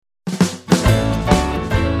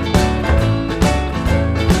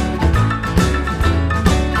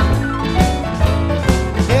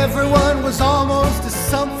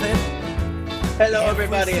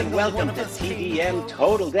everybody, and welcome to TDM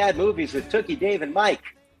Total Dad Movies with Tootsie, Dave, and Mike.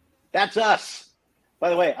 That's us. By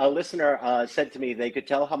the way, a listener said to me they could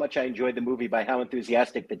tell how much I enjoyed the movie by how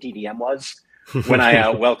enthusiastic the TDM was when I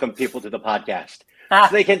welcome people to the podcast. So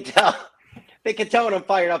they can tell when I'm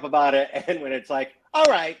fired up about it, and when it's like, all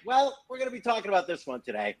right, well, we're going to be talking about this one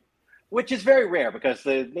today, which is very rare because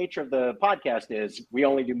the nature of the podcast is we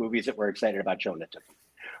only do movies that we're excited about showing it to them.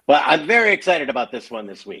 But I'm very excited about this one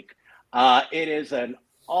this week. It is an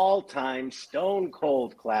all-time stone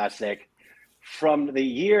cold classic from the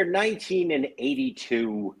year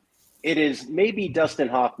 1982. It is maybe Dustin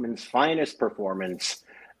Hoffman's finest performance.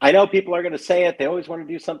 I know people are going to say it. They always want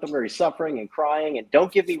to do something where he's suffering and crying. And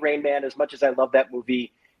don't give me Rain Man. As much as I love that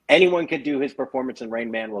movie, anyone could do his performance in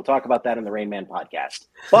Rain Man. We'll talk about that in the Rain Man podcast.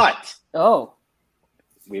 But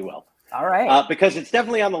we will. All right. Because it's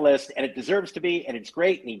definitely on the list, and it deserves to be, and it's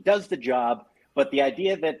great, and he does the job. But the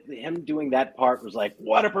idea that him doing that part was like,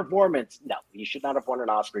 what a performance. No, he should not have won an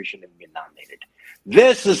Oscar. He shouldn't have been nominated.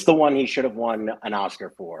 This is the one he should have won an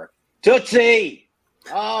Oscar for. Tootsie!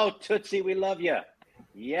 Oh, Tootsie, we love you.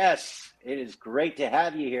 Yes, it is great to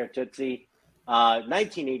have you here, Tootsie.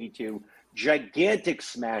 1982, gigantic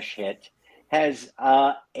smash hit, has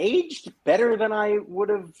aged better than I would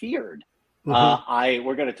have feared.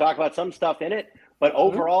 We're going to talk about some stuff in it. But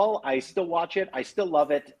overall, I still watch it. I still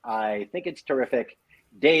love it. I think it's terrific.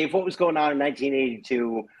 Dave, what was going on in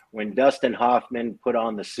 1982 when Dustin Hoffman put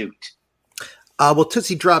on the suit? Well,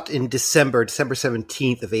 Tootsie dropped in December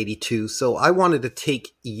 17th of 82. So I wanted to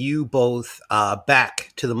take you both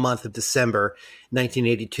back to the month of December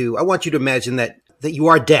 1982. I want you to imagine that you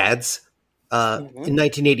are dads in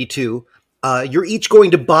 1982. You're each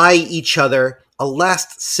going to buy each other a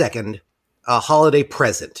last-second holiday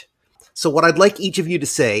present. So what I'd like each of you to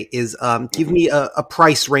say is give me a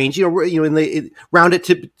price range, round it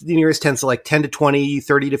to the nearest 10, so like 10 to 20,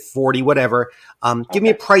 30 to 40, whatever. Give me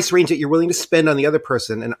a price range that you're willing to spend on the other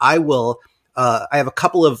person. And I will, I have a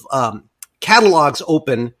couple of catalogs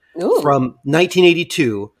open from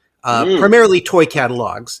 1982, primarily toy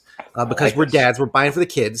catalogs, because we're dads, we're buying for the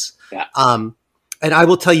kids. Yeah. And I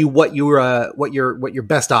will tell you what your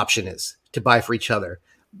best option is to buy for each other.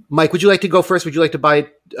 Mike, would you like to go first? Would you like to buy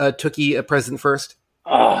Tootsie a present first?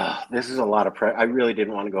 This is a lot of pressure. I really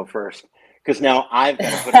didn't want to go first because now I've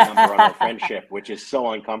got to put a number on our friendship, which is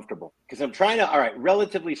so uncomfortable. Because I'm trying to, all right,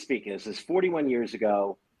 relatively speaking, this is 41 years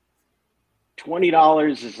ago.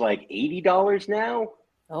 $20 is like $80 now.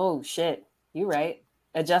 Oh, shit. You're right.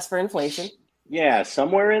 Adjust for inflation. Yeah,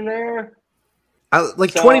 somewhere in there.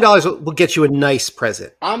 $20 will get you a nice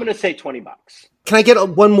present. I'm going to say $20. Can I get a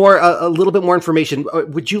little bit more information?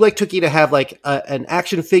 Would you like Tootsie to have like an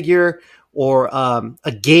action figure or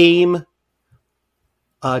a game?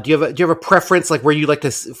 Do you have a preference, like where you like to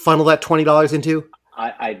funnel that $20 into?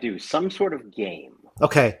 I do some sort of game.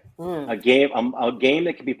 Okay, a game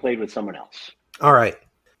that can be played with someone else. All right.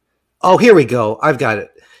 Oh, here we go. I've got it.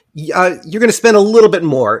 You're going to spend a little bit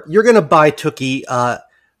more. You're going to buy Tootsie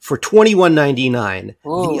for $21.99.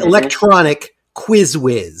 The electronic Quiz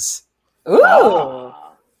Whiz. Ooh.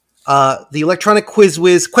 The electronic Quiz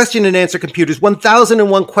Whiz question and answer computers,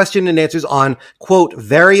 1001 question and answers on, quote,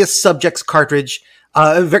 various subjects cartridge,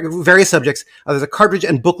 various subjects. There's a cartridge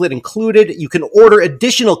and booklet included. You can order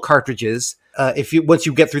additional cartridges once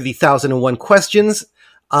you get through the 1001 questions.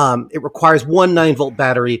 It requires one 9-volt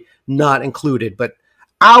battery, not included, but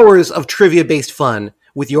hours of trivia-based fun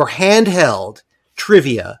with your handheld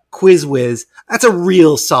trivia Quiz Whiz. That's a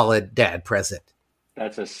real solid dad present.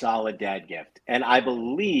 That's a solid dad gift. And I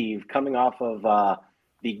believe coming off of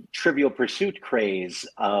the Trivial Pursuit craze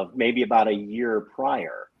of maybe about a year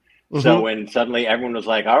prior. Mm-hmm. So when suddenly everyone was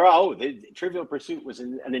like, the Trivial Pursuit was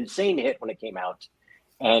an insane hit when it came out.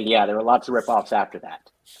 And yeah, there were lots of ripoffs after that.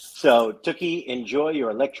 So Tootsie, enjoy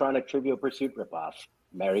your electronic Trivial Pursuit ripoff.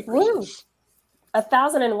 Merry Christmas.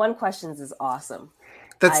 1001 questions is awesome.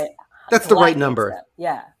 That's the right number.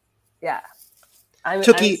 Yeah. I'm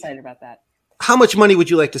excited about that. How much money would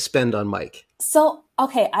you like to spend on Mike? So,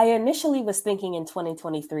 okay, I initially was thinking in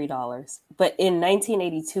 $2023, but in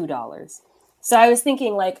 $1982. So I was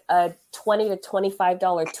thinking like a $20 to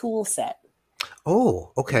 $25 tool set.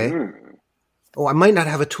 Oh, okay. Oh, I might not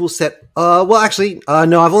have a tool set. Well, actually,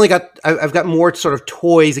 no. I've got more sort of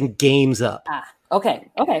toys and games up.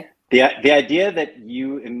 Okay. The idea that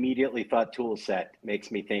you immediately thought tool set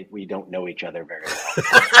makes me think we don't know each other very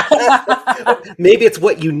well. Maybe it's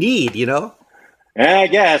what you need, you know? I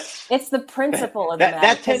guess. It's the principle of the matter.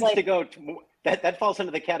 That tends to go... That falls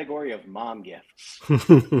into the category of mom gifts.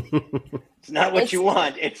 It's not what you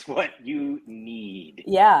want. It's what you need.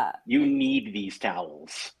 Yeah. You need these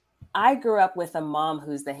towels. I grew up with a mom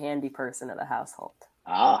who's the handy person of the household.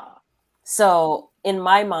 Ah. So in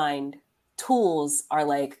my mind, tools are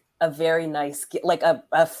like a very nice, like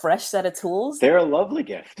a fresh set of tools. They're a lovely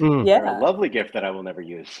gift. Mm. They're a lovely gift that I will never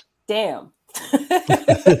use. Damn.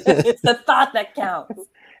 It's the thought that counts.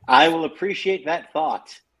 I will appreciate that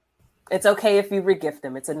thought. It's okay if you regift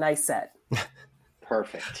them. It's a nice set.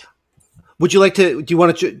 Perfect. Would you like to? Do you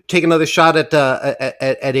want to take another shot at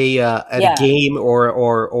a game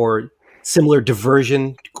or similar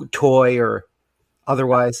diversion toy or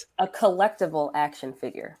otherwise? A collectible action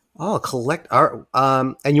figure. Oh,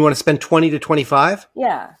 and you want to spend 20 to 25?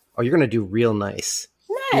 Yeah. Oh, you're going to do real nice.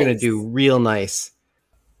 Nice. You're going to do real nice.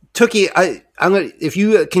 Tookie, I'm gonna. If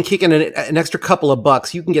you can kick in an extra couple of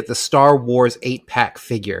bucks, you can get the Star Wars 8-pack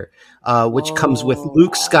figure, which comes with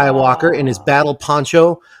Luke Skywalker in his battle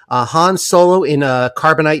poncho, Han Solo in a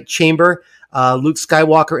carbonite chamber, Luke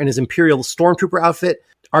Skywalker in his Imperial Stormtrooper outfit,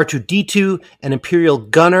 R2-D2, an Imperial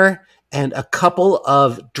gunner, and a couple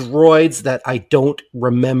of droids that I don't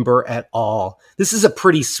remember at all. This is a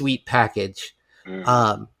pretty sweet package. And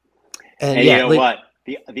yeah, you know what?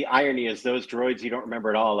 The irony is those droids you don't remember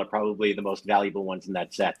at all are probably the most valuable ones in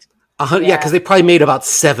that set. Yeah, because they probably made about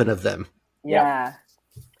 7 of them. Yeah.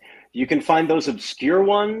 You can find those obscure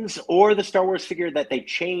ones or the Star Wars figure that they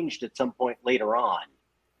changed at some point later on.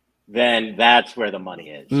 Then that's where the money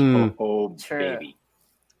is. Oh baby.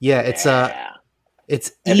 Yeah, it's And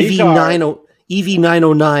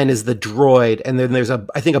EV909 is the droid, and then there's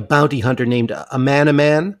I think a bounty hunter named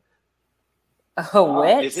Amanaman. Oh,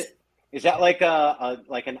 what? Is that like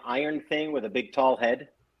an iron thing with a big tall head?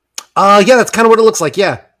 Yeah, that's kind of what it looks like.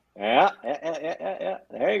 Yeah. Yeah.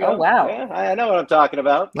 There you go. Oh, wow. Yeah, I know what I'm talking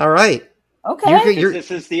about. All right. Okay.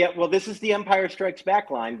 This is the Empire Strikes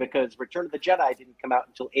Back line because Return of the Jedi didn't come out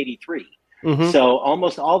until 1983. Mm-hmm. So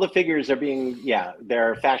almost all the figures are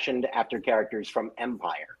they're fashioned after characters from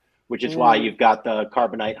Empire, which is why you've got the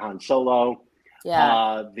Carbonite Han Solo.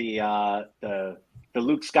 Yeah. The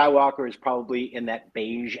Luke Skywalker is probably in that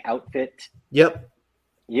beige outfit. Yep.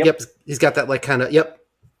 He's got that that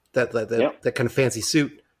kind of fancy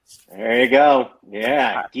suit. There you go.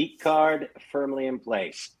 Yeah. Geek card firmly in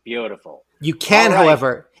place. Beautiful. You can,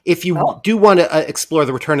 however, if you do want to explore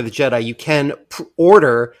the Return of the Jedi, you can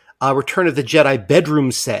order a Return of the Jedi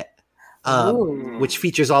bedroom set, which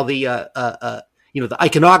features all the the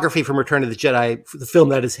iconography from Return of the Jedi, the film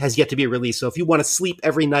that has yet to be released. So if you want to sleep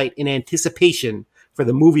every night in anticipation for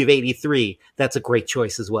the movie of 1983, that's a great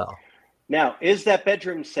choice as well. Now, is that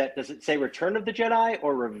bedroom set, does it say Return of the Jedi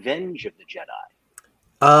or Revenge of the Jedi?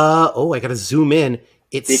 I got to zoom in.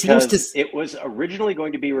 It was originally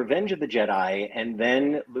going to be Revenge of the Jedi, and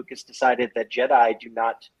then Lucas decided that Jedi do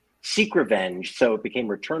not seek revenge, so it became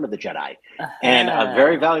Return of the Jedi. And a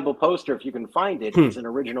very valuable poster, if you can find it, is an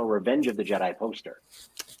original Revenge of the Jedi poster.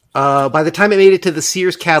 By the time it made it to the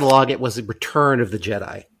Sears catalog, it was Return of the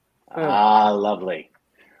Jedi. Lovely.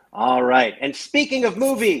 All right. And speaking of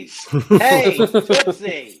movies, hey,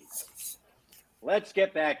 Tootsie, let's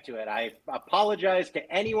get back to it. I apologize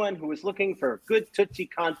to anyone who was looking for good Tootsie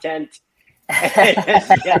content and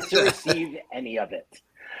has yet to receive any of it.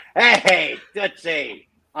 Hey, Tootsie.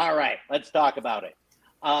 All right, let's talk about it.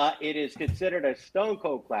 It is considered a stone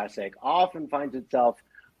cold classic, often finds itself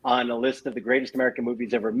on a list of the greatest American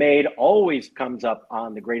movies ever made, always comes up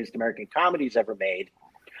on the greatest American comedies ever made.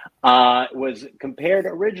 Was compared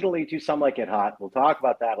originally to Some Like It Hot. We'll talk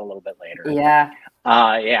about that a little bit later. Yeah.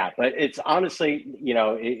 But it's honestly,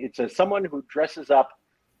 it's someone who dresses up,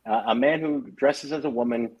 a man who dresses as a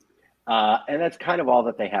woman, and that's kind of all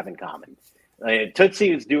that they have in common.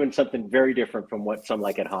 Tootsie is doing something very different from what Some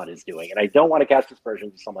Like It Hot is doing, and I don't want to cast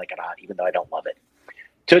aspersions to Some Like It Hot, even though I don't love it.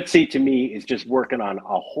 Tootsie, to me, is just working on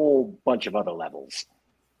a whole bunch of other levels.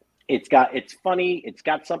 It's funny. It's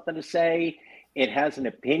got something to say. It has an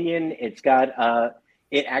opinion. It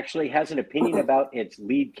actually has an opinion about its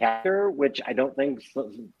lead character, which I don't think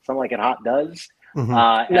Some Like It Hot does. Mm-hmm.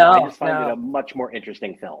 I just find it a much more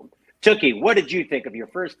interesting film. Tookie, what did you think of your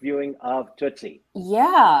first viewing of Tootsie?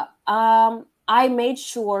 Yeah, I made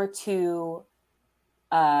sure to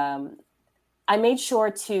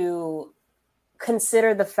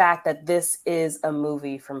consider the fact that this is a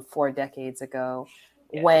movie from 4 decades ago,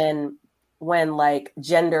 when like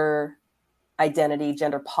gender identity,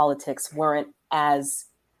 gender politics weren't as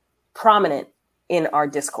prominent in our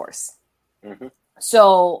discourse. Mm-hmm.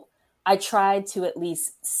 So I tried to at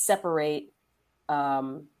least separate,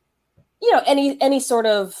 any sort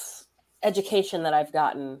of education that I've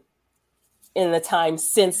gotten in the time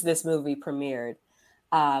since this movie premiered.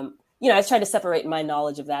 I tried to separate my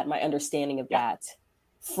knowledge of that, my understanding of that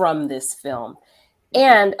from this film.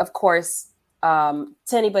 And of course, to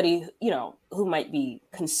anybody, who might be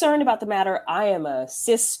concerned about the matter, I am a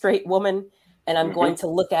cis straight woman, and I'm going to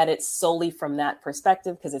look at it solely from that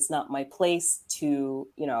perspective, because it's not my place to,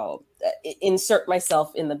 insert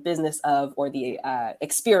myself in the business of, or the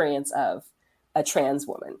experience of, a trans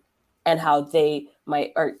woman, and how they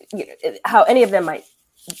might, or how any of them might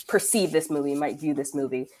perceive this movie, might view this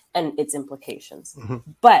movie and its implications.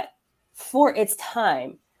 But for its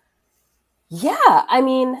time, yeah, I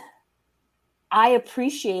mean, I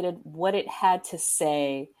appreciated what it had to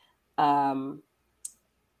say about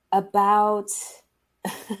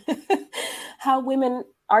how women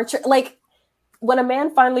are like, when a man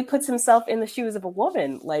finally puts himself in the shoes of a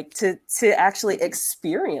woman, like to actually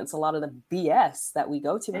experience a lot of the BS that we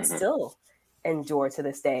go to and still endure to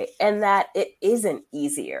this day, and that it isn't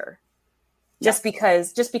easier just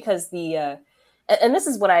because the and this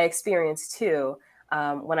is what I experienced too.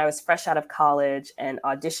 When I was fresh out of college and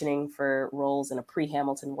auditioning for roles in a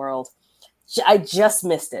pre-Hamilton world, I just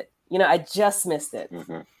missed it. I just missed it.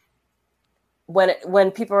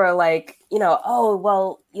 When people are like, oh,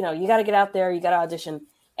 well, you got to get out there, you got to audition.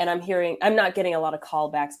 And I'm not getting a lot of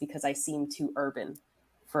callbacks because I seem too urban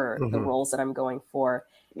for the roles that I'm going for.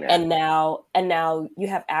 Yeah. And now you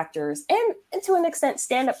have actors and to an extent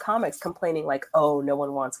stand-up comics complaining like, oh, no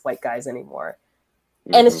one wants white guys anymore.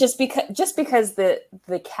 And it's just because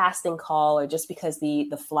the casting call, or just because the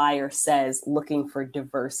flyer says looking for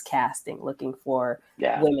diverse casting, looking for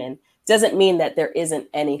women, doesn't mean that there isn't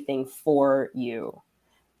anything for you.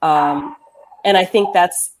 And I think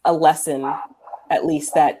that's a lesson, at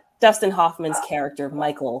least, that Dustin Hoffman's character,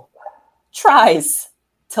 Michael, tries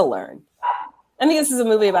to learn. I think this is a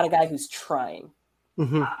movie about a guy who's trying.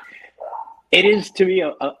 It is, to me,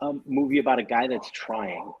 a movie about a guy that's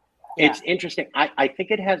trying. Yeah. It's interesting. I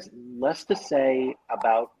think it has less to say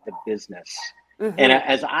about the business. And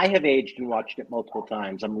as I have aged and watched it multiple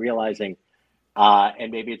times, I'm realizing,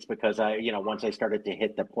 and maybe it's because once I started to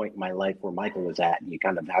hit the point in my life where Michael was at, and you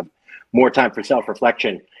kind of have more time for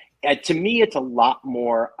self-reflection. To me, it's a lot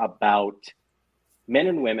more about men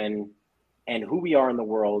and women and who we are in the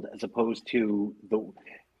world, as opposed to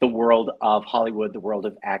the world of Hollywood, the world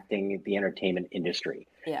of acting, the entertainment industry.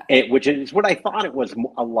 Yeah. Which is what I thought it was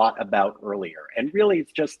a lot about earlier. And really,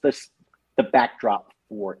 it's just the backdrop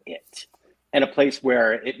for it, and a place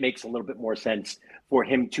where it makes a little bit more sense for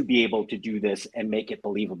him to be able to do this and make it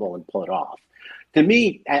believable and pull it off. To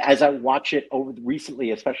me, as I watch it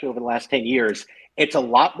recently, especially over the last 10 years, it's a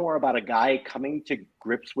lot more about a guy coming to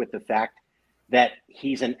grips with the fact that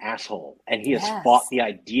he's an asshole, and he has fought the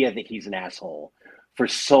idea that he's an asshole for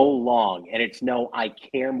so long. And it's I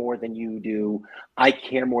care more than you do. I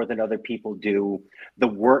care more than other people do. The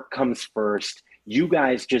work comes first. You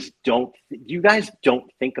guys don't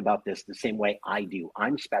think about this the same way I do.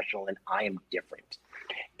 I'm special and I am different.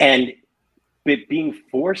 And being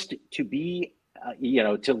forced to be,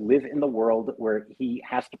 to live in the world where he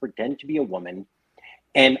has to pretend to be a woman,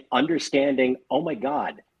 and understanding, oh my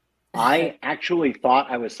God, I actually thought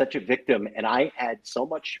I was such a victim, and I had so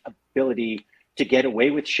much ability to get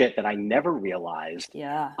away with shit that I never realized.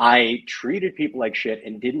 Yeah. I treated people like shit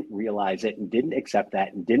and didn't realize it, and didn't accept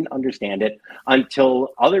that, and didn't understand it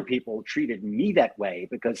until other people treated me that way,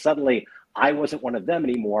 because suddenly I wasn't one of them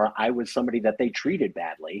anymore. I was somebody that they treated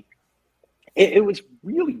badly. It was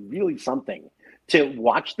really, really something to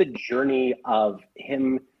watch the journey of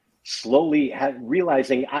him slowly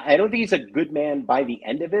realizing, I don't think he's a good man by the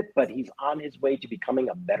end of it, but he's on his way to becoming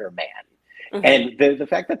a better man. And the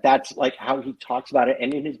fact that that's like how he talks about it,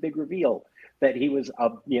 and in his big reveal that he was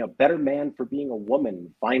a better man for being a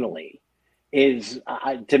woman finally, is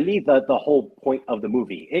to me the whole point of the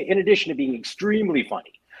movie. In addition to being extremely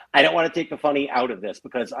funny, I don't want to take the funny out of this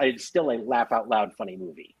because it's still a laugh out loud funny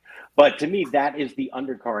movie. But to me, that is the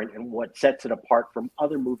undercurrent and what sets it apart from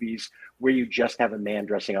other movies where you just have a man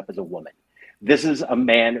dressing up as a woman. This is a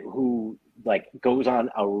man who goes on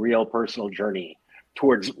a real personal journey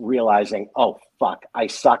towards realizing, oh fuck, I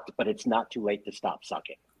sucked, but it's not too late to stop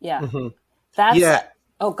sucking. Yeah. That's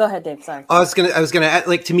Oh, go ahead, Dave. Sorry. I was gonna add,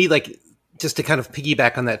 to me, just to kind of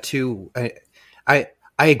piggyback on that too. I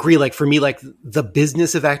agree. For me, the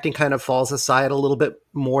business of acting kind of falls aside a little bit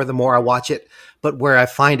more the more I watch it. But where I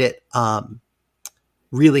find it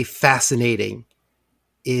really fascinating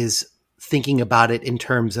is thinking about it in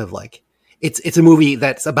terms of it's a movie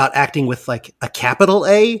that's about acting with a capital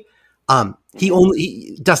A.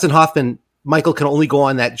 Dustin Hoffman, Michael, can only go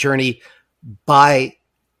on that journey by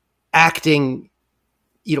acting,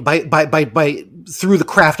 by through the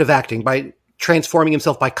craft of acting, by transforming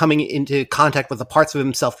himself, by coming into contact with the parts of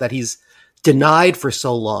himself that he's denied for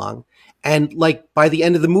so long, and like by the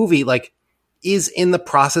end of the movie, like is in the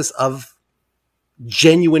process of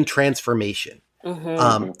genuine transformation.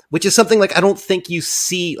 Which is something like I don't think you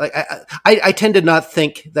see. Like I tend to not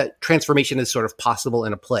think that transformation is sort of possible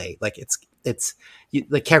in a play. Like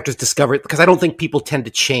the characters discover it, because I don't think people tend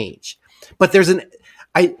to change. But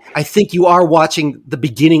I think you are watching the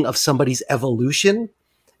beginning of somebody's evolution,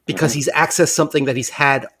 because he's accessed something that he's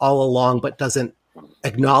had all along but doesn't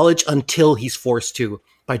acknowledge until he's forced to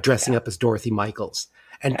by dressing up as Dorothy Michaels.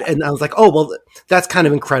 And I was like, oh well, that's kind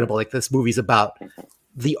of incredible. Like this movie's about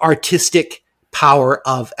the artistic power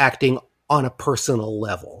of acting on a personal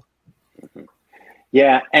level.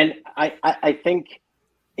 Yeah, and I think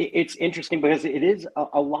it's interesting because it is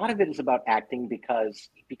a lot of it is about acting because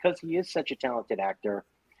he is such a talented actor.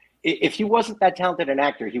 If he wasn't that talented an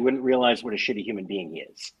actor, he wouldn't realize what a shitty human being he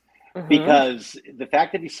is. Because the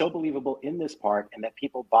fact that he's so believable in this part and that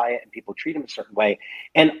people buy it and people treat him a certain way,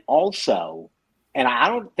 and also, and I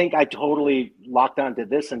don't think I totally locked onto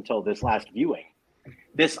this until this last viewing,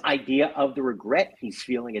 this idea of the regret he's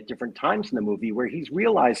feeling at different times in the movie, where he's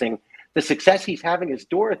realizing the success he's having as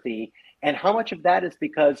Dorothy, and how much of that is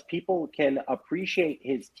because people can appreciate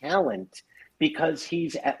his talent because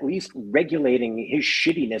he's at least regulating his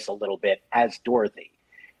shittiness a little bit as Dorothy.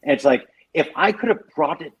 And it's like, if I could have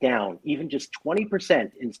brought it down even just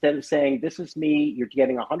 20%, instead of saying, this is me, you're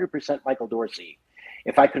getting 100% Michael Dorsey.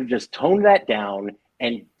 If I could have just toned that down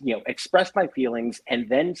and, expressed my feelings and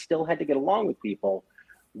then still had to get along with people,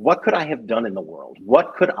 what could I have done in the world?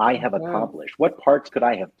 What could I have accomplished? What parts could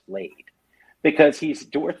I have played? Because he's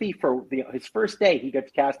Dorothy for his first day, he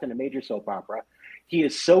gets cast in a major soap opera. He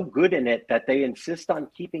is so good in it that they insist on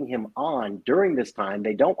keeping him on during this time.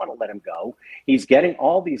 They don't want to let him go. He's getting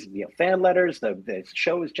all these fan letters. The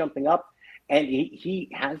show is jumping up. And he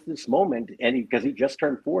has this moment, and because he just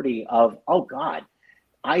turned 40, of, oh, God,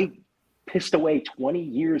 I pissed away 20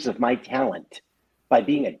 years of my talent by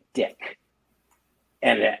being a dick.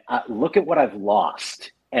 And look at what I've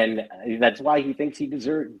lost. And that's why he thinks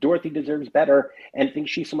Dorothy deserves better, and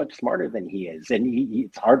thinks she's so much smarter than he is. And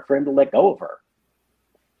it's hard for him to let go of her.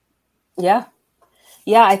 Yeah.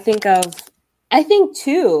 Yeah. I think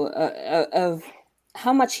too of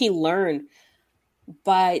how much he learned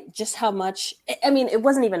by just how much, I mean, it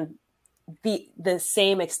wasn't even the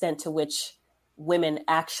same extent to which women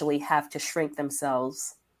actually have to shrink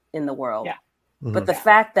themselves in the world. Yeah. But the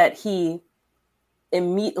fact that he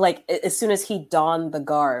as soon as he donned the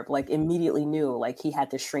garb, like immediately knew like he had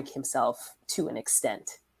to shrink himself to an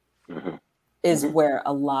extent is where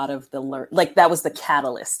a lot of that was the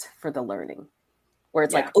catalyst for the learning, where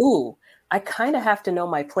it's like, ooh, I kind of have to know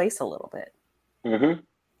my place a little bit.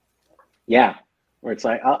 Yeah. Where it's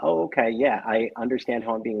like, oh, okay. Yeah. I understand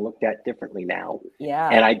how I'm being looked at differently now. Yeah.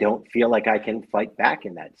 And I don't feel like I can fight back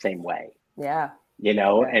in that same way. Yeah.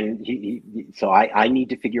 And so I need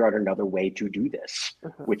to figure out another way to do this,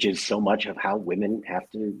 which is so much of how women have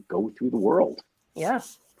to go through the world. Yeah.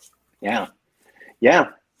 Yeah. Yeah.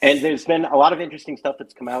 And there's been a lot of interesting stuff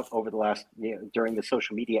that's come out over the last, during the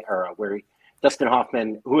social media era, where Dustin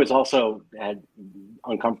Hoffman, who has also had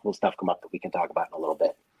uncomfortable stuff come up that we can talk about in a little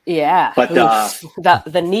bit. Yeah. But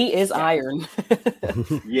the knee is iron.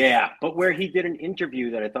 Yeah. But where he did an interview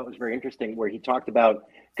that I thought was very interesting, where he talked about,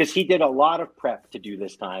 because he did a lot of prep to do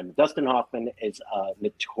this time. Dustin Hoffman is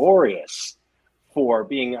notorious for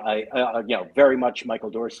being very much Michael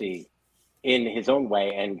Dorsey in his own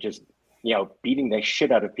way, and just beating the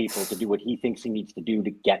shit out of people to do what he thinks he needs to do to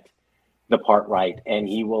get the part right. And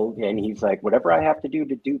he's like, whatever I have to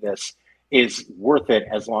do this is worth it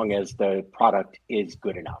as long as the product is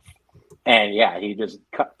good enough. And he just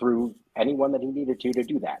cut through anyone that he needed to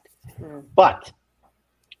do that. But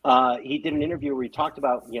he did an interview where he talked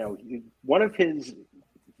about, one of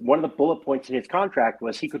the bullet points in his contract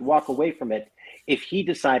was he could walk away from it if he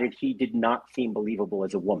decided he did not seem believable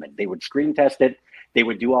as a woman. They would screen test it. They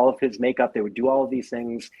would do all of his makeup. They would do all of these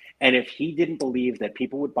things. And if he didn't believe that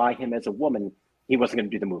people would buy him as a woman, he wasn't going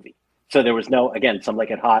to do the movie. So there was some like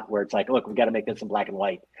it hot, where it's like, look, we got to make this in black and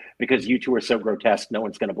white because you two are so grotesque. No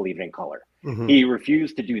one's going to believe it in color. He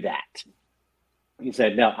refused to do that. He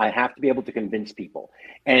said, no, I have to be able to convince people.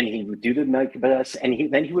 And he would do the makeup,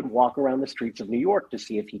 and then he would walk around the streets of New York to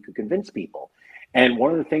see if he could convince people. And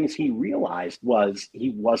one of the things he realized was he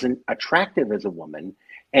wasn't attractive as a woman.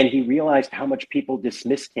 And he realized how much people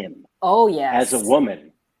dismissed him as a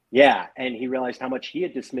woman. Yeah. And he realized how much he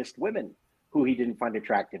had dismissed women who he didn't find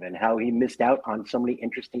attractive, and how he missed out on so many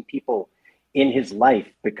interesting people in his life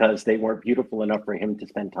because they weren't beautiful enough for him to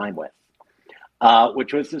spend time with.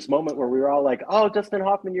 Which was this moment where we were all like, oh, Dustin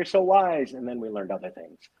Hoffman, you're so wise. And then we learned other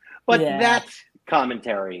things. But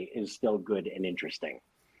commentary is still good and interesting.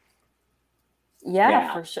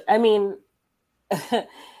 Yeah, for sure. I mean,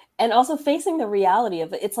 and also facing the reality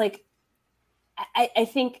of it. It's like, I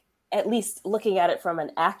think, at least looking at it from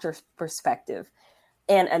an actor's perspective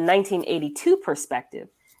and a 1982 perspective,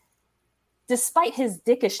 despite his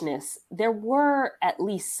dickishness, there were at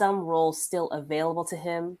least some roles still available to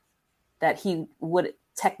him that he would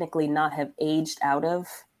technically not have aged out of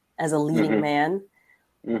as a leading man.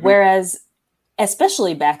 Whereas,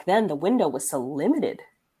 especially back then, the window was so limited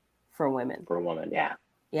for women. For a woman, yeah.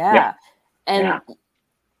 And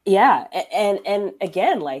and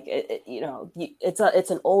again, like, it's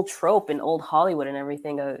an old trope in old Hollywood and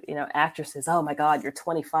everything. Actresses, oh my God, you're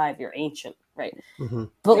 25, you're ancient, right?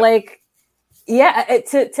 But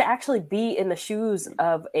to actually be in the shoes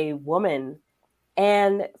of a woman,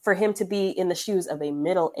 and for him to be in the shoes of a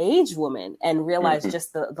middle-aged woman and realize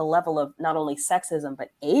just the level of not only sexism but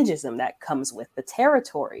ageism that comes with the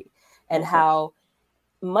territory, and how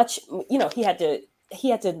much he had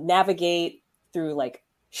to navigate through, like,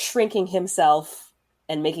 shrinking himself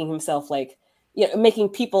and making himself, like, making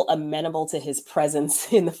people amenable to his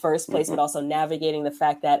presence in the first place, but also navigating the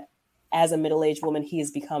fact that as a middle-aged woman, he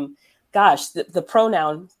has become, the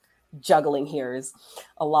pronoun juggling here is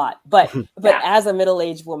a lot, but as a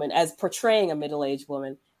middle-aged woman, as portraying a middle-aged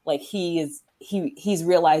woman, like, he's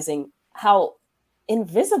realizing how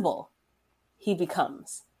invisible he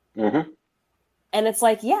becomes. And it's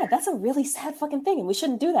like, that's a really sad fucking thing, and we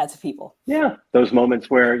shouldn't do that to people. Yeah, those moments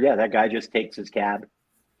where that guy just takes his cab.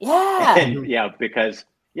 And, because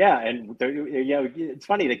and it's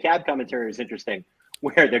funny. The cab commentary is interesting,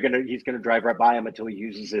 where he's gonna drive right by him until he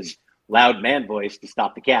uses his loud man voice to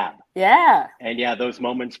stop the cab. And those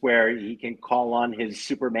moments where he can call on his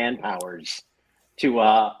Superman powers to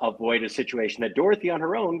avoid a situation that Dorothy on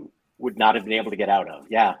her own would not have been able to get out of.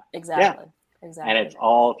 Exactly. And it's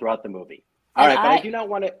all throughout the movie. All right, but I do not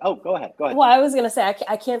want to... Oh, go ahead. Well, I was going to say,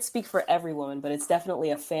 I can't speak for every woman, but it's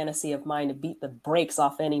definitely a fantasy of mine to beat the brakes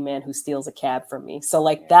off any man who steals a cab from me. So,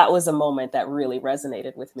 like, that was a moment that really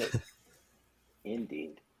resonated with me.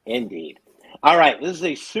 Indeed. All right, this is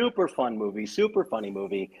a super fun movie, super funny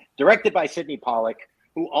movie, directed by Sidney Pollack,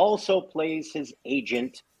 who also plays his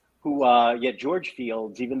agent, George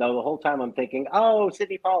Fields, even though the whole time I'm thinking, oh,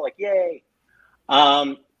 Sidney Pollack, yay.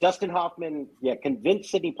 Dustin Hoffman, convinced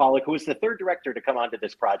Sidney Pollack, who was the third director to come onto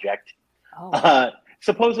this project.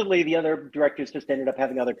 Supposedly, the other directors just ended up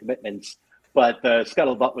having other commitments, but the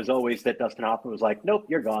scuttlebutt was always that Dustin Hoffman was like, nope,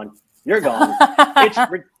 you're gone. You're gone. It's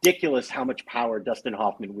ridiculous how much power Dustin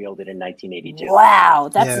Hoffman wielded in 1982. Wow,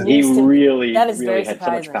 that's news to me. That is really very had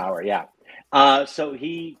surprising. So much power, So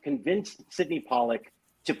he convinced Sidney Pollack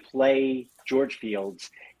to play George Fields,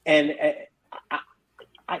 and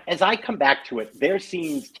as I come back to it, their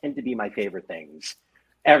scenes tend to be my favorite things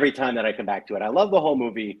every time that I come back to it. I love the whole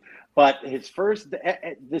movie, but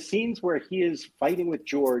the scenes where he is fighting with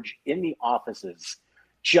George in the offices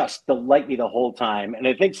just delight me the whole time. And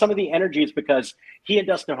I think some of the energy is because he and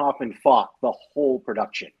Dustin Hoffman fought the whole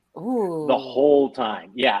production. Ooh. The whole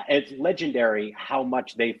time. Yeah, it's legendary how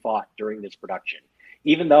much they fought during this production.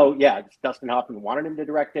 Even though, Dustin Hoffman wanted him to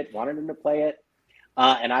direct it, wanted him to play it.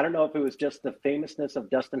 And I don't know if it was just the famousness of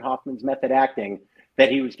Dustin Hoffman's method acting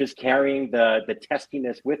that he was just carrying the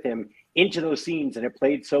testiness with him into those scenes, and it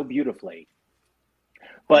played so beautifully.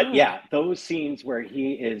 But those scenes where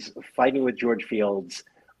he is fighting with George Fields,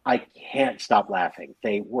 I can't stop laughing.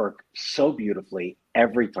 They work so beautifully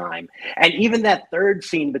every time. And even that third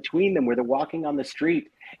scene between them where they're walking on the street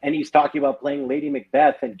and he's talking about playing Lady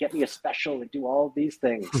Macbeth and get me a special and do all of these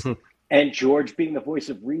things. And George being the voice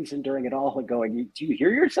of reason during it all and going, do you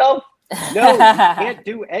hear yourself? No, you can't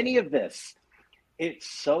do any of this. It's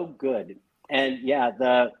so good. And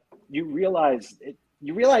you realize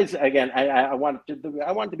again, I want it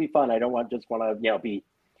to be fun. I don't just want to, be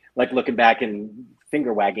like looking back and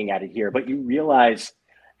finger wagging at it here, but you realize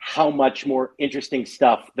how much more interesting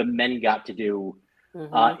stuff the men got to do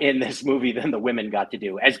in this movie than the women got to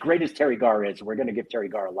do. As great as Terry Garr is, we're going to give Terry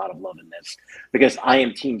Garr a lot of love in this because I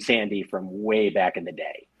am Team Sandy from way back in the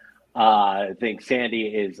day. I think Sandy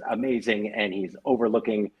is amazing, and he's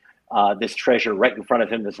overlooking this treasure right in front of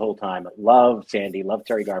him this whole time. Love Sandy, love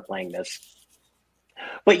Terry Garr playing this.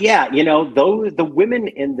 But though the women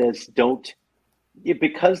in this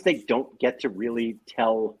because they don't get to really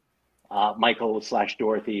tell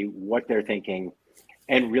Michael/Dorothy what they're thinking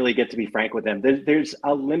and really get to be frank with them. There's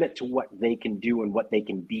a limit to what they can do and what they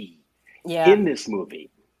can be in this movie,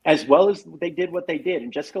 as well as they did what they did.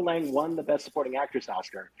 And Jessica Lange won the Best Supporting Actress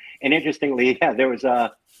Oscar. And interestingly, there was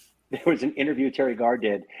there was an interview Terry Garr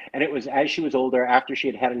did, and it was as she was older, after she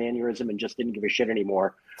had had an aneurysm and just didn't give a shit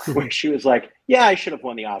anymore, where she was like, yeah, I should have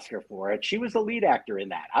won the Oscar for it. She was the lead actor in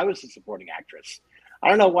that. I was the supporting actress. I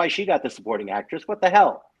don't know why she got the supporting actress. What the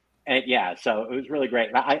hell? And yeah, so it was really great.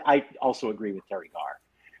 And I also agree with Terry Garr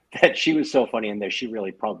that she was so funny in this. She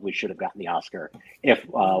really probably should have gotten the Oscar if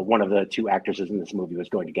one of the two actresses in this movie was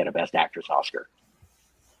going to get a Best Actress Oscar.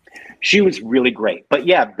 She was really great. But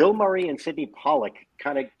yeah, Bill Murray and Sidney Pollack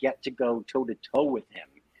kind of get to go toe-to-toe with him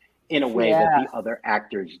in a way that the other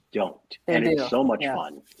actors don't. It's so much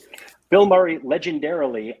fun. Bill Murray,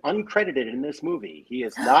 legendarily uncredited in this movie. He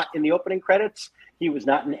is not in the opening credits. He was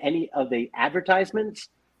not in any of the advertisements.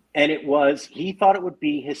 And he thought it would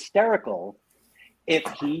be hysterical if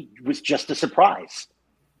he was just a surprise.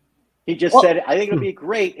 He just said, I think it would be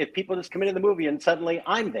great if people just come into the movie and suddenly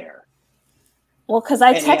I'm there. Well, because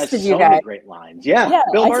I texted you guys. Many great lines. Yeah.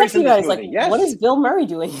 Bill Murray's in this movie. What is Bill Murray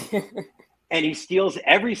doing here? And he steals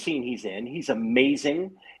every scene he's in. He's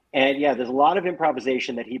amazing. And yeah, there's a lot of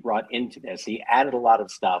improvisation that he brought into this. He added a lot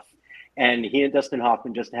of stuff. And he and Dustin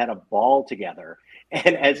Hoffman just had a ball together.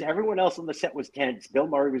 And as everyone else on the set was tense, Bill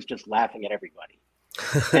Murray was just laughing at everybody.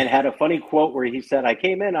 And had a funny quote where he said, I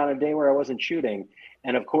came in on a day where I wasn't shooting.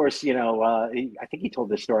 And of course, I think he told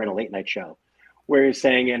this story in a late night show, where he's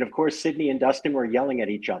saying, and of course, Sidney and Dustin were yelling at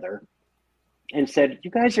each other and said,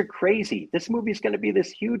 you guys are crazy. This movie is going to be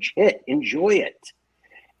this huge hit. Enjoy it.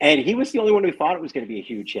 And he was the only one who thought it was going to be a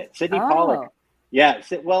huge hit. Sidney Pollack. Yeah.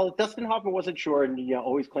 Well, Dustin Hoffman wasn't sure and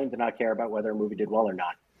always claimed to not care about whether a movie did well or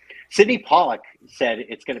not. Sidney Pollack said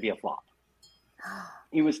it's going to be a flop.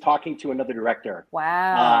 He was talking to another director.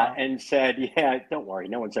 Wow. And said, yeah, don't worry.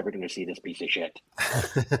 No one's ever going to see this piece of shit.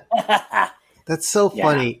 That's so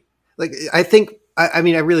funny. Like, I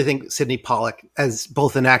really think Sidney Pollack, as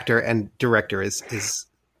both an actor and director, is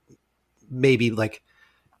maybe like,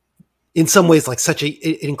 in some ways, like such an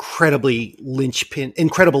incredible linchpin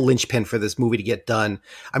for this movie to get done.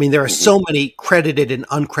 I mean, there are so many credited and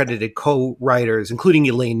uncredited co-writers, including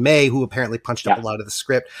Elaine May, who apparently punched up a lot of the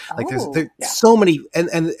script. Like, there's so many,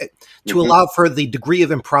 and to allow for the degree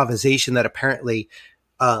of improvisation that apparently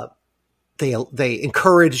they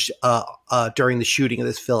encouraged during the shooting of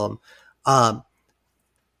this film.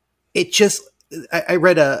 It just, I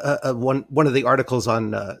read one of the articles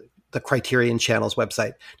on the Criterion Channel's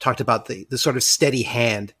website, talked about the sort of steady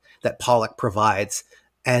hand that Pollack provides.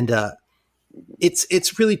 And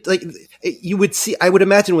it's really like, you would see, I would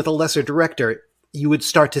imagine with a lesser director, you would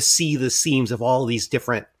start to see the seams of all these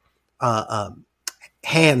different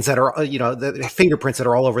hands that are, the fingerprints that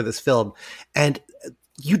are all over this film. And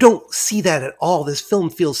you don't see that at all. This film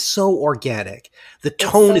feels so organic. The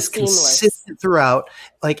tone is consistent throughout.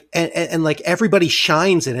 Like, and like everybody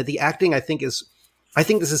shines in it. The acting, I think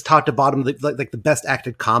this is top to bottom, like the best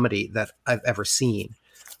acted comedy that I've ever seen.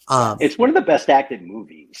 It's one of the best acted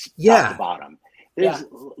movies, top to bottom. There's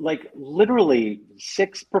like literally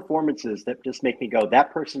 6 performances that just make me go,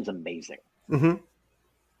 that person's amazing. Mm-hmm.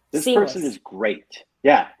 This person is great.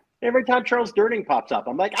 Yeah. Every time Charles Durning pops up,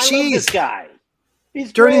 I'm like, I love this guy.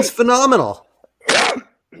 He's Durning's phenomenal.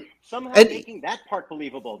 Somehow making that part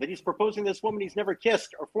believable, that he's proposing this woman he's never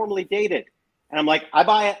kissed or formally dated. And I'm like, I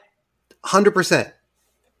buy it. 100%.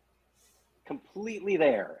 Completely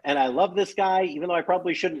there. And I love this guy, even though I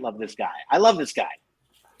probably shouldn't love this guy. I love this guy.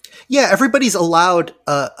 Yeah, everybody's allowed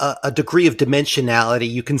a degree of dimensionality.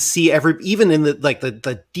 You can see even in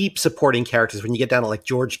the deep supporting characters, when you get down to like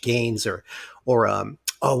George Gaines or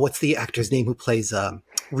what's the actor's name who plays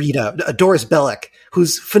Rita, Doris Bellick,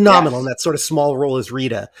 who's phenomenal in that sort of small role as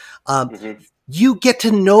Rita. You get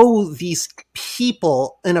to know these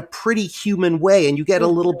people in a pretty human way, and you get a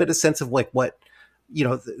little bit of sense of like what,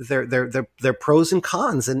 their pros and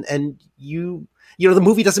cons, and the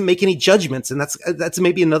movie doesn't make any judgments, and that's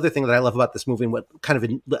maybe another thing that I love about this movie and what kind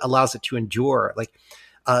of allows it to endure. Like,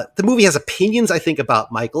 the movie has opinions, I think,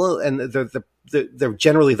 about Michael, and they're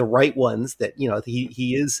generally the right ones. That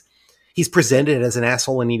he's presented as an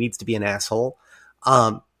asshole when he needs to be an asshole,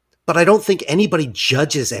 but I don't think anybody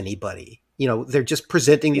judges anybody. They're just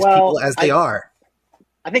presenting these people as they are.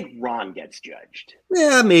 I think Ron gets judged.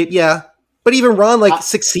 Yeah, maybe. Yeah, but even Ron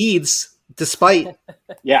succeeds despite.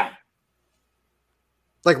 Yeah.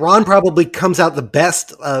 Like Ron probably comes out the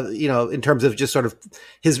best, in terms of just sort of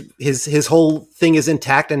his whole thing is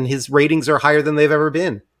intact and his ratings are higher than they've ever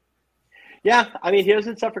been. Yeah, I mean, he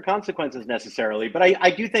doesn't suffer consequences necessarily, but I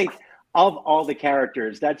do think of all the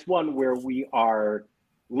characters, that's one where we are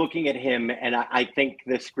looking at him, and I think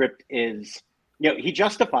the script is, he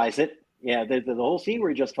justifies it. Yeah, the whole scene where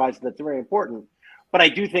he justifies it, that's very important. But I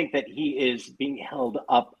do think that he is being held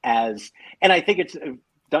up as, and I think it's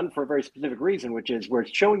done for a very specific reason, which is we're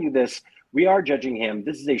showing you this. We are judging him.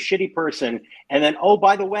 This is a shitty person. And then, oh,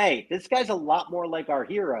 by the way, this guy's a lot more like our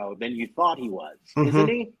hero than you thought he was. Isn't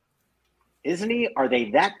he? Isn't he? Are they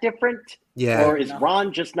that different? Yeah. Or is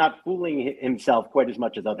Ron just not fooling himself quite as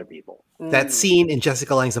much as other people? That scene in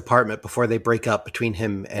Jessica Lange's apartment before they break up between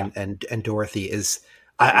him and Dorothy is,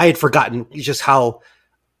 I had forgotten just how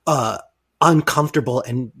uncomfortable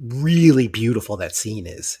and really beautiful that scene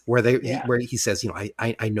is, where he says,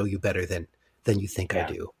 I know you better than you think I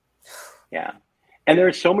do. Yeah. And there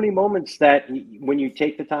are so many moments that when you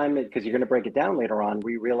take the time, because you're going to break it down later on,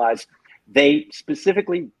 we realize they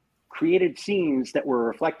specifically created scenes that were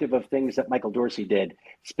reflective of things that Michael Dorsey did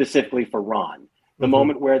specifically for Ron. The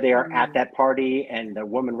moment where they are at that party and the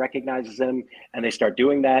woman recognizes them and they start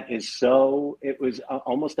doing that it was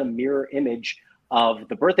almost a mirror image of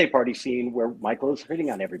the birthday party scene where Michael is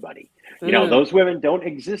hitting on everybody. You know, those women don't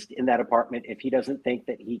exist in that apartment if he doesn't think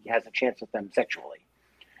that he has a chance with them sexually.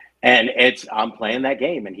 And I'm playing that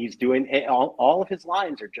game, and he's doing it. All of his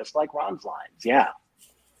lines are just like Ron's lines. Yeah.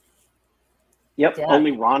 Yep. Yeah.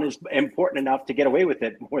 Only Ron is important enough to get away with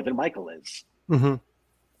it more than Michael is. Mm-hmm.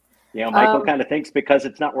 You know, Michael kind of thinks because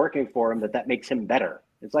it's not working for him that makes him better.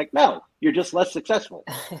 It's like, no, you're just less successful.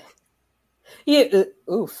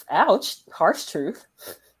 Oof. Ouch. Harsh truth.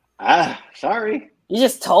 Sorry. You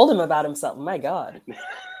just told him about himself. My God.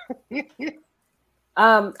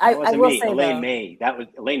 I will say Elaine May.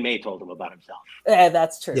 Elaine May told him about himself. Yeah,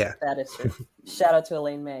 that's true. Yeah. That is true. Shout out to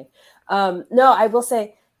Elaine May. No, I will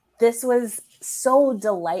say this was so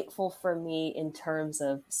delightful for me in terms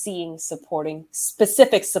of seeing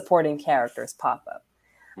specific supporting characters pop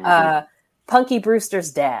up. Punky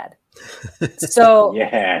Brewster's dad. So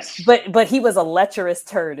yes, but he was a lecherous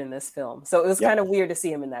turd in this film, so it was kind of weird to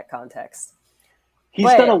see him in that context. He's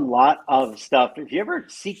done a lot of stuff. If you ever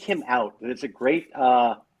seek him out, there's a great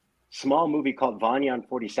small movie called Vanya on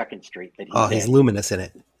 42nd Street that he's luminous in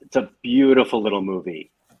it. It's a beautiful little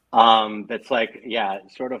movie. That's like,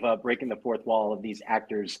 sort of breaking the fourth wall of these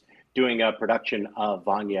actors doing a production of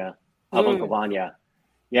Vanya, of Uncle Vanya.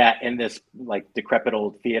 Yeah, in this like decrepit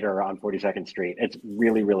old theater on 42nd Street. It's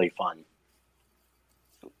really, really fun.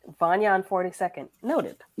 Vanya on 42nd.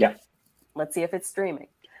 Noted. Yeah. Let's see if it's streaming.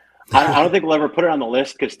 I don't think we'll ever put it on the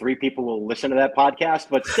list because 3 people will listen to that podcast,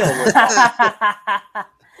 but still.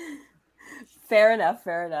 Fair enough.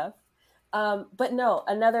 But no,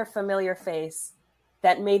 another familiar face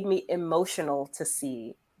that made me emotional to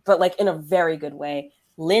see, but like in a very good way.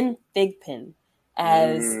 Lynn Thigpen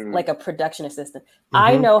as like a production assistant.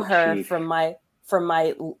 I know her from my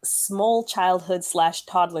small childhood /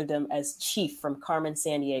 toddlerdom as Chief from Carmen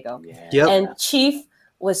Sandiego. Yeah. Yep. And Chief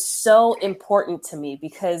was so important to me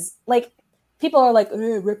because like people are like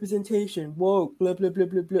representation, woke, blah blah blah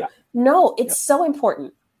blah blah. Yeah. No, it's so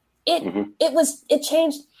important. It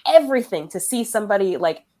changed everything to see somebody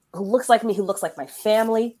like who looks like me, who looks like my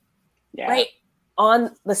family, right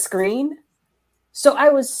on the screen. So I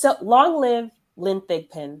was so long live Lynn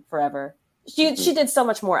Thigpen forever. She did so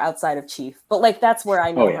much more outside of Chief, but like that's where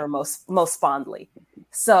I know her most fondly.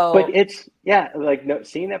 So, but it's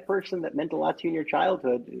seeing that person that meant a lot to you in your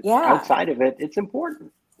childhood. Outside of it, it's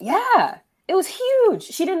important. Yeah, it was huge.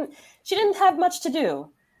 She didn't have much to do,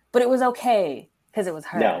 but it was okay because it was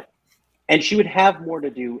her. No, and she would have more to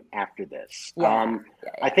do after this.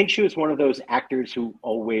 I think she was one of those actors who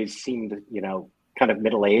always seemed, kind of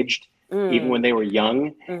middle-aged. Even when they were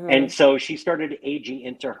young. And so she started aging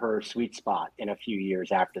into her sweet spot in a few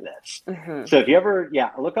years after this. So if you ever,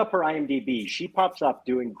 look up her IMDb, she pops up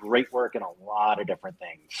doing great work in a lot of different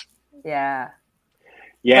things. Yeah.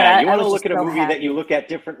 Yeah, you want to look at a movie that you look at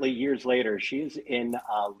differently years later. She's in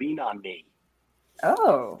Lean on Me.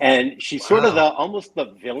 Oh. And she's sort of almost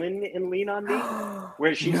the villain in Lean on Me,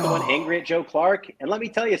 where she's the one angry at Joe Clark. And let me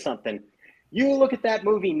tell you something. You look at that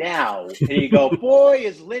movie now and you go, boy,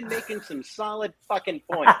 is Lynn making some solid fucking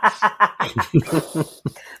points.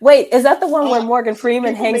 Wait, is that the one where Morgan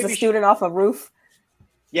Freeman hangs a student off a roof?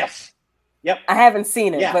 Yes. Yep. I haven't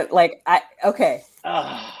seen it, but okay.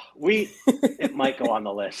 It might go on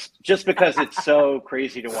the list just because it's so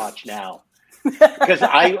crazy to watch now. Because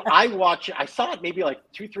I saw it maybe like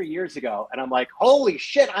 2-3 years ago and I'm like, holy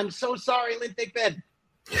shit, I'm so sorry, Lynn Thigpen.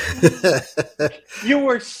 You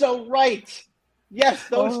were so right. Yes,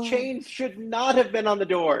 those chains should not have been on the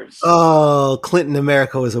doors. Oh, Clinton,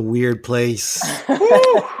 America was a weird place.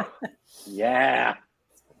 Yeah.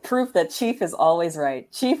 Proof that Chief is always right.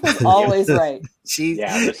 Chief is always right.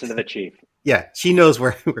 Listen to the Chief. Yeah, she knows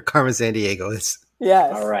where Carmen Sandiego is.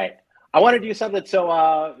 Yes. All right. I want to do something. So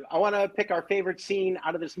I want to pick our favorite scene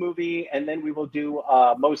out of this movie, and then we will do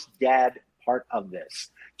most dad part of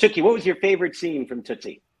this. Tookie, what was your favorite scene from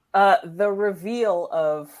Tootsie? The reveal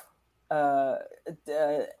of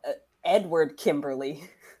Edward Kimberly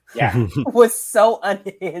was so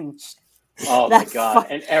unhinged. Oh my God.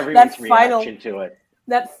 And everyone's reaction to it.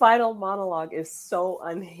 That final monologue is so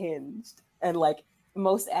unhinged and like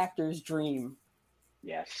most actors' dream.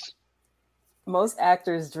 Yes. Most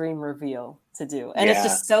actors' dream reveal to do. And it's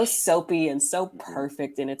just so soapy and so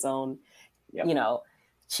perfect in its own,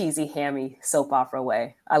 cheesy, hammy soap opera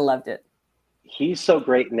way. I loved it. He's so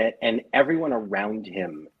great in it, and everyone around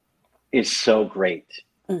him is so great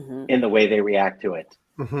in the way they react to it.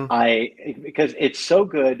 Because it's so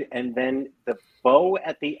good, and then the bow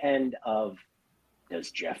at the end of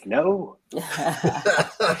 "Does Jeff know?"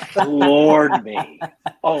 floored me.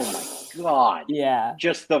 Oh my God! Yeah,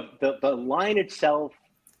 just the line itself,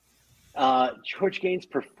 George Gaines'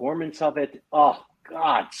 performance of it. Oh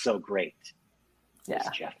God, so great. Does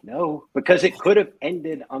Jeff know? Because it could have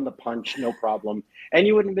ended on the punch, no problem, and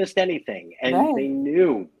you wouldn't have missed anything. And they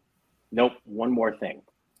knew. Nope, one more thing.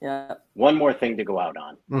 Yeah, one more thing to go out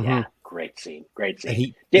on. Yeah, great scene.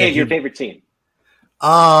 Dave, your favorite scene?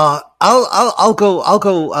 I'll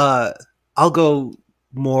go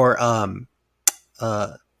more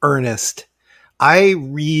earnest. I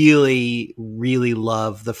really, really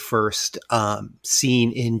love the first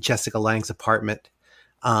scene in Jessica Lange's apartment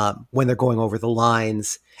when they're going over the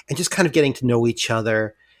lines and just kind of getting to know each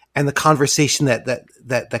other, and the conversation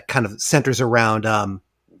that kind of centers around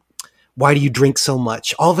why do you drink so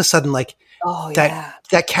much? All of a sudden, like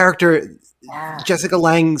that character, Jessica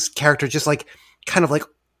Lange's character, just like kind of like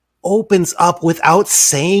opens up without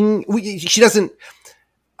saying. She doesn't.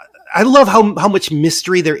 I love how much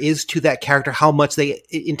mystery there is to that character. How much they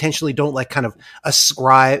intentionally don't like kind of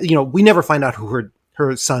ascribe. We never find out who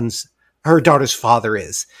her daughter's father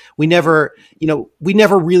is. We never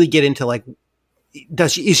really get into like,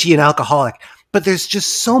 is she an alcoholic? But there's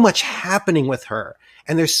just so much happening with her.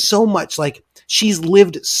 And there's so much, like, she's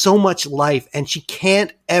lived so much life, and she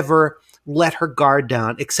can't ever let her guard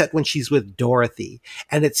down except when she's with Dorothy.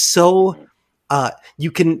 And it's so,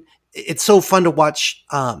 it's so fun to watch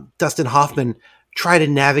Dustin Hoffman try to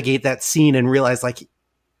navigate that scene and realize, like,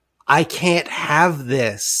 I can't have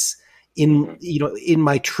this in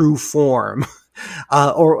my true form.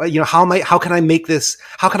 How can I make this?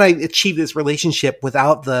 How can I achieve this relationship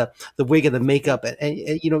without the wig and the makeup?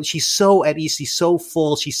 And she's so at ease. She's so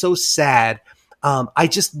full. She's so sad. I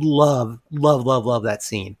just love that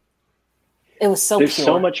scene. It was so there's pure.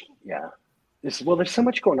 So much. Yeah. There's so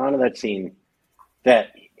much going on in that scene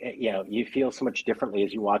that you feel so much differently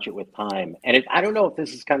as you watch it with time. And I don't know if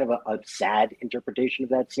this is kind of a sad interpretation of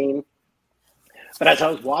that scene, but as I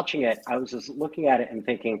was watching it, I was just looking at it and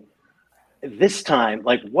thinking, this time,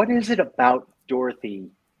 like, what is it about Dorothy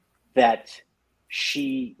that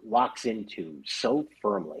she locks into so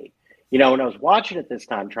firmly? When I was watching it this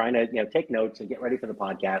time, trying to take notes and get ready for the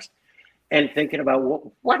podcast, and thinking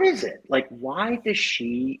about what is it? Like, why does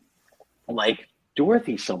she like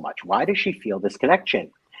Dorothy so much? Why does she feel this connection?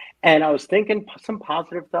 And I was thinking some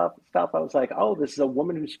positive stuff. I was like, oh, this is a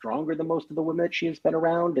woman who's stronger than most of the women that she has been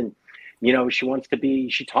around, and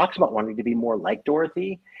she talks about wanting to be more like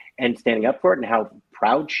Dorothy and standing up for it, and how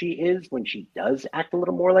proud she is when she does act a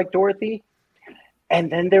little more like Dorothy.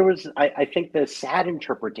 And then there was, I think, the sad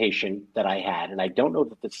interpretation that I had, and I don't know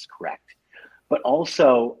that this is correct, but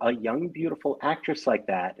also a young, beautiful actress like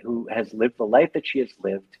that who has lived the life that she has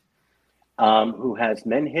lived, who has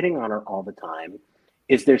men hitting on her all the time.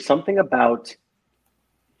 Is there something about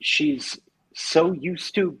she's so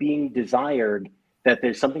used to being desired that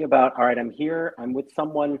there's something about, all right, I'm here, I'm with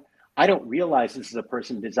someone, I don't realize this is a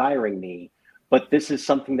person desiring me, but this is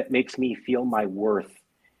something that makes me feel my worth.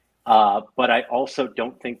 But I also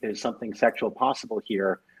don't think there's something sexual possible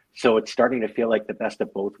here. So it's starting to feel like the best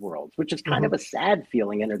of both worlds, which is kind of a sad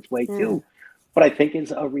feeling in its way too. But I think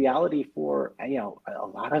is a reality for, a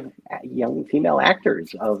lot of young female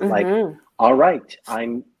actors of like, all right,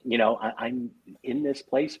 I'm in this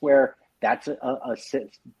place where that's a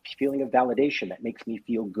feeling of validation that makes me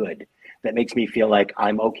feel good, that makes me feel like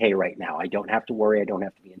I'm okay right now. I don't have to worry. I don't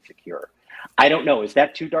have to be insecure. I don't know. Is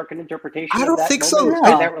that too dark an interpretation? I don't think so.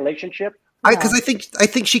 That relationship? Because I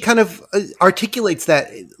think she kind of articulates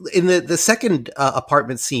that in the second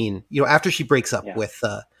apartment scene. After she breaks up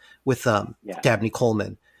with Dabney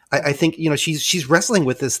Coleman. I think she's wrestling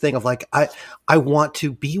with this thing of like I want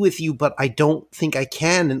to be with you, but I don't think I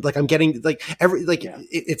can, and like I'm getting like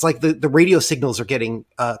it's like the radio signals are getting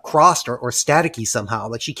crossed or staticky somehow.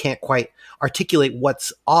 Like she can't quite articulate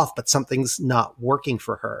what's off, but something's not working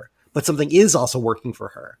for her. But something is also working for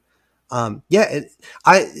her. I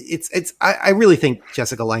really think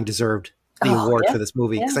Jessica Lange deserved the award yeah. for this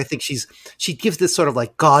movie because Yeah. I think she gives this sort of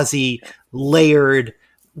like gauzy, layered,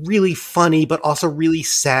 really funny, but also really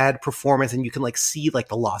sad performance, and you can like see like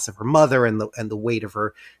the loss of her mother and the weight of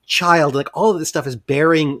her child. Like all of this stuff is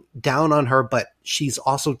bearing down on her, but she's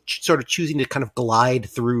also sort of choosing to kind of glide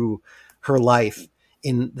through her life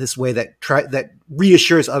in this way that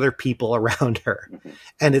reassures other people around her.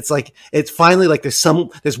 And it's like, it's finally like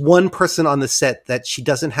there's one person on the set that she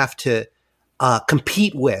doesn't have to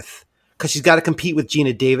compete with, because she's got to compete with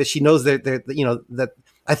Gina Davis. She knows that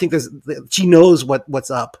I think she knows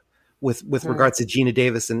what's up with regards to Gina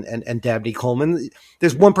Davis and Dabney Coleman.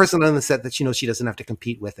 There's one person on the set that she knows she doesn't have to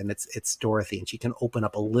compete with, and it's Dorothy, and she can open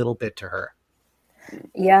up a little bit to her.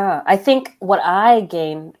 Yeah, I think what I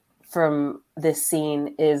gained from this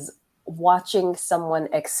scene is watching someone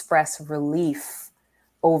express relief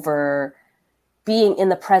over being in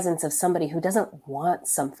the presence of somebody who doesn't want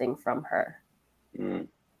something from her. And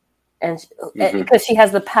because she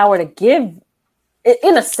has the power to give,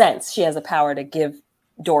 in a sense, she has the power to give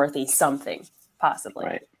Dorothy something, possibly.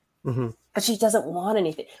 Right. But she doesn't want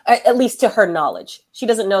anything, at least to her knowledge. She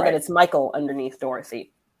doesn't know that it's Michael underneath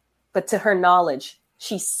Dorothy. But to her knowledge,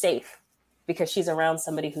 she's safe because she's around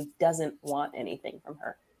somebody who doesn't want anything from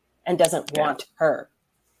her and doesn't want her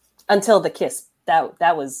until the kiss.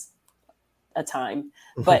 That was a time.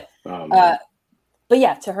 But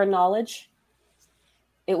yeah, to her knowledge,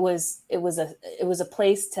 it was a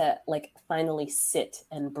place to like finally sit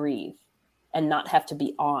and breathe and not have to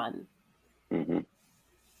be on.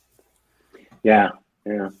 Yeah.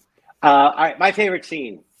 All right, my favorite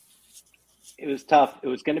scene. It was tough. It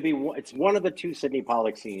was going to be. It's one of the two Sidney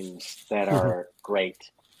Pollack scenes that are great.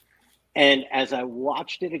 And as I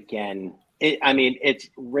watched it again, it's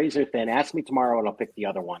razor thin. Ask me tomorrow, and I'll pick the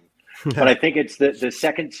other one. But I think it's the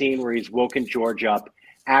second scene where he's woken George up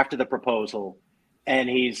after the proposal, and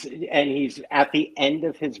he's at the end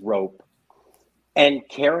of his rope and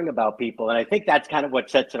caring about people. And I think that's kind of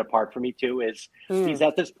what sets it apart for me too. Is he's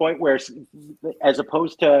at this point where, as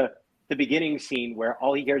opposed to the beginning scene where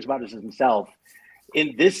all he cares about is himself,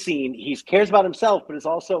 in this scene he cares about himself, but is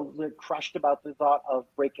also crushed about the thought of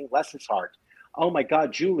breaking Les's heart. Oh my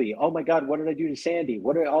God, Julie. Oh my God, what did I do to Sandy?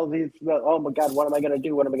 What are all these? Oh my God, what am I going to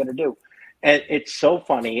do? What am I going to do? And it's so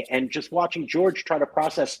funny. And just watching George try to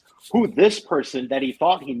process who this person that he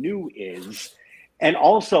thought he knew is, and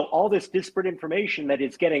also all this disparate information that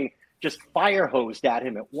is getting just fire hosed at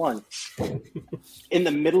him at once in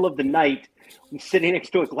the middle of the night, sitting next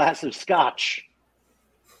to a glass of scotch.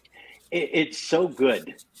 It's so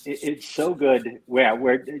good. It's so good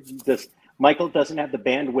where this Michael doesn't have the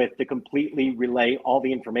bandwidth to completely relay all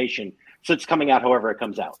the information. So it's coming out however it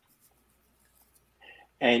comes out.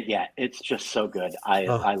 And yeah, it's just so good.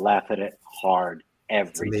 I laugh at it hard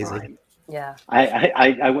every time. Yeah.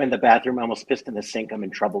 I went in the bathroom, I almost pissed in the sink. I'm in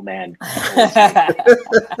trouble, man.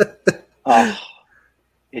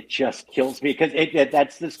 It just kills me because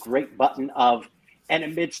that's this great button of, and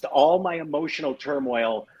amidst all my emotional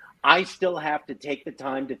turmoil, I still have to take the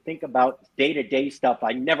time to think about day-to-day stuff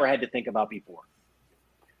I never had to think about before.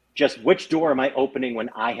 Just which door am I opening when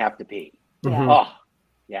I have to pee?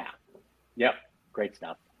 Yeah. Yep. Great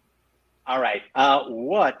stuff. All right.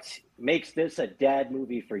 What makes this a dad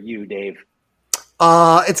movie for you, Dave?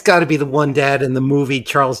 It's got to be the one dad in the movie,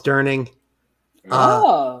 Charles Durning.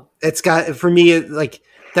 It's got, for me, like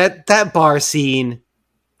that bar scene,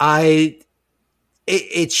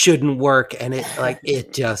 it shouldn't work, and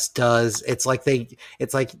it just does. It's like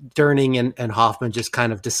Durning and Hoffman just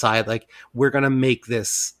kind of decide, like, we're gonna make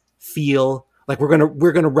this feel like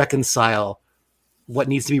we're gonna reconcile what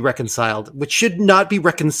needs to be reconciled, which should not be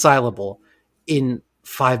reconcilable in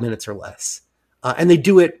 5 minutes or less. And they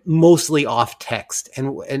do it mostly off text, and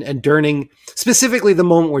Durning, specifically the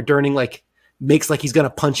moment where Durning like makes like he's gonna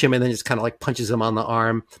punch him and then just kind of like punches him on the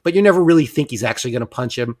arm, but you never really think he's actually gonna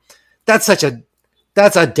punch him. That's a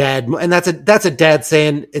dad, and that's a dad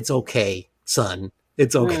saying, "It's okay, son.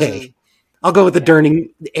 It's okay." I'll go with the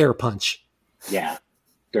Durning air punch. Yeah,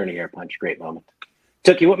 Durning air punch, great moment.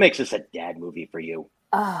 Tookie, what makes this a dad movie for you?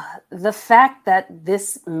 The fact that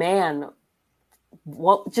this man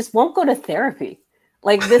won't go to therapy,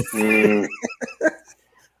 like this.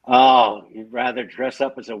 Oh, you'd rather dress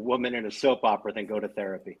up as a woman in a soap opera than go to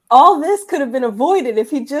therapy. All this could have been avoided if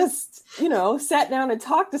he just, sat down and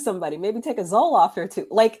talked to somebody, maybe take a Zoloft or two.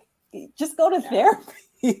 Like, just go to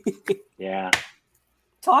therapy. Yeah.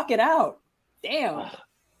 Talk it out. Damn.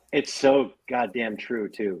 It's so goddamn true,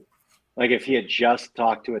 too. Like, if he had just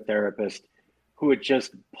talked to a therapist who had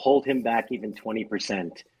just pulled him back even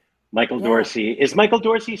 20%, Michael Dorsey. Is Michael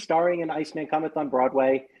Dorsey starring in Iceman Cometh on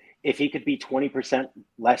Broadway if he could be 20%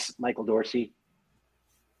 less Michael Dorsey?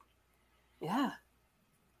 Yeah.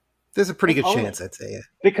 There's a pretty good chance, I'd say. Yeah.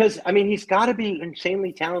 Because, I mean, he's got to be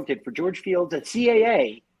insanely talented for George Fields at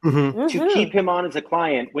CAA to keep him on as a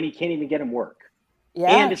client when he can't even get him work.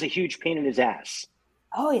 Yeah. And is a huge pain in his ass.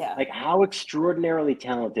 Oh, yeah. Like, how extraordinarily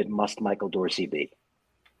talented must Michael Dorsey be?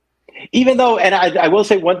 Even though, and I will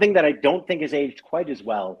say one thing that I don't think has aged quite as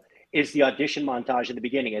well is the audition montage in the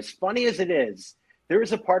beginning. As funny as it is, there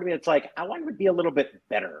is a part of me that's like, I want to be a little bit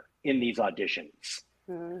better in these auditions.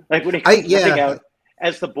 Like when it comes coming out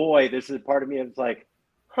as the boy, this is a part of me that's like,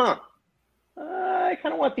 I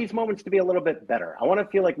kind of want these moments to be a little bit better. I want to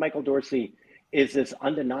feel like Michael Dorsey is this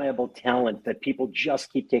undeniable talent that people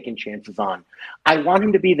just keep taking chances on. I want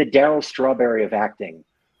him to be the Darryl Strawberry of acting,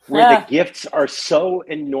 where the gifts are so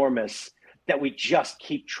enormous that we just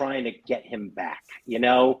keep trying to get him back. You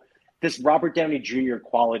know, this Robert Downey Jr.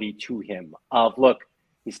 quality to him of, look,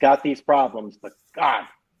 he's got these problems, but God,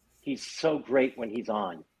 he's so great when he's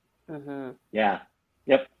on. Yeah.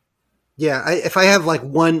 Yep. Yeah. If I have like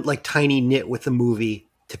one like tiny nit with the movie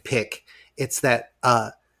to pick, it's that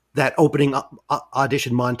that opening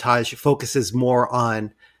audition montage focuses more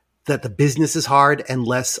on that the business is hard and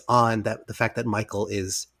less on that the fact that Michael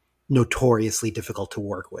is notoriously difficult to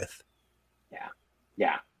work with.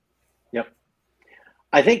 Yeah. Yep.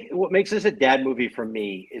 I think what makes this a dad movie for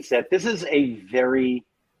me is that this is a very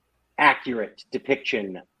accurate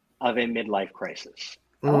depiction of a midlife crisis.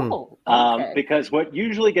 Because what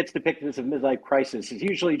usually gets depicted as a midlife crisis is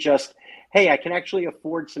usually just, hey, I can actually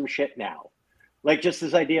afford some shit now. Like just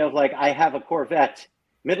this idea of like, I have a Corvette,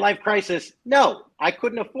 midlife crisis. No, I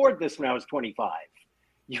couldn't afford this when I was 25.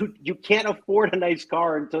 You can't afford a nice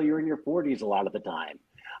car until you're in your 40s a lot of the time.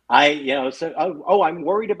 I'm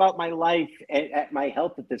worried about my life and my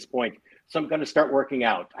health at this point, so I'm going to start working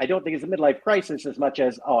out. I don't think it's a midlife crisis as much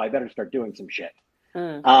as, I better start doing some shit.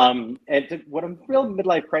 What a real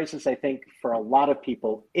midlife crisis, I think, for a lot of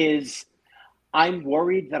people is I'm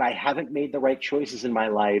worried that I haven't made the right choices in my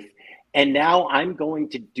life, and now I'm going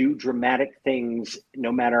to do dramatic things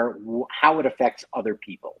no matter how it affects other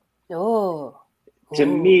people. To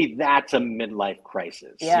me, that's a midlife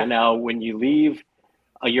crisis. You know, when you leave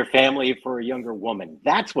your family for a younger woman,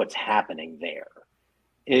 that's what's happening there.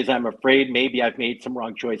 Is I'm afraid maybe I've made some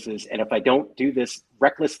wrong choices, and if I don't do this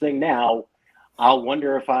reckless thing now, I'll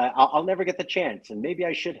wonder if I'll never get the chance, and maybe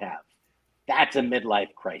I should have. That's a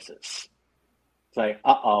midlife crisis. It's like,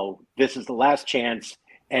 this is the last chance,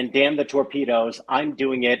 and damn the torpedoes, I'm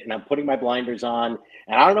doing it, and I'm putting my blinders on,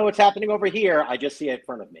 and I don't know what's happening over here, I just see it in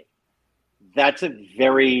front of me. That's a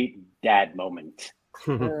very dad moment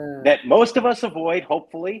that most of us avoid,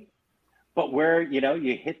 hopefully, but where,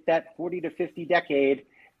 you hit that 40 to 50 decade,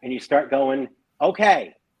 and you start going,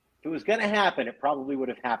 okay, if it was going to happen, it probably would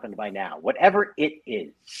have happened by now, whatever it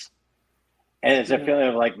is. And it's a feeling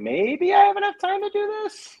of like, maybe I have enough time to do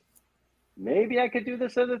this. Maybe I could do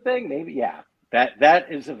this other thing. Maybe,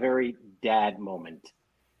 that is a very dad moment.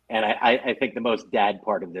 And I think the most dad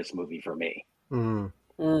part of this movie for me.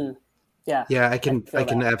 Yeah, I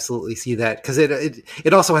can absolutely see that, because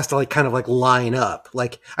it also has to like kind of like line up.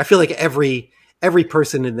 Like I feel like every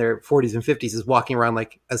person in their 40s and 50s is walking around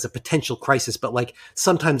like as a potential crisis, but like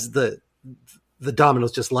sometimes the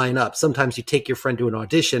dominoes just line up. Sometimes you take your friend to an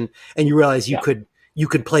audition and you realize you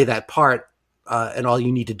could play that part, and all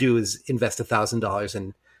you need to do is invest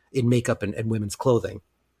 $1,000 in makeup and women's clothing.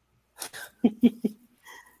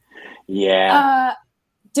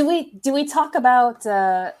 Do we talk about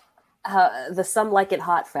the some like it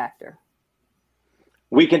hot factor?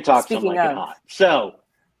 We can talk some like it hot. So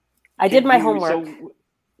I did my homework.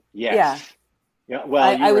 Yes. Yeah. Well,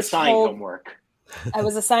 I was assigned homework. I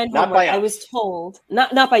was assigned homework. I was told,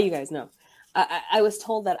 not by you guys, no. I was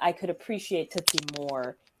told that I could appreciate Tootsie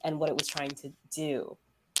more and what it was trying to do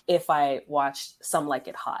if I watched Some Like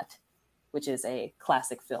It Hot, which is a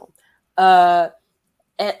classic film. And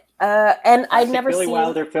I'd never Billy seen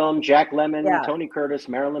Wilder film, Jack Lemmon, Tony Curtis,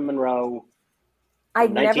 Marilyn Monroe.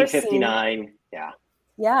 I'd 1959. Never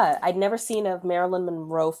seen, I'd never seen a Marilyn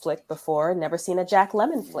Monroe flick before, never seen a Jack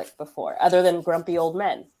Lemmon flick before, other than Grumpy Old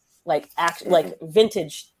Men, like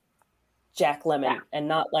vintage Jack Lemmon, and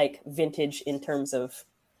not like vintage in terms of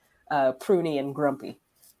pruny and grumpy.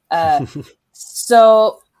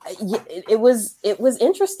 So it was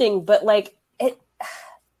interesting, but like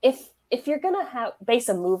if you're gonna base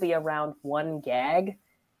a movie around one gag,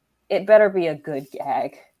 it better be a good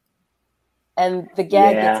gag. And the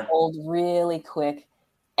gag gets old really quick.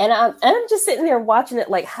 And I'm just sitting there watching it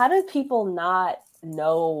like, how do people not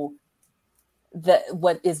know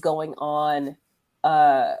what is going on.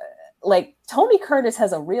 Like Tony Curtis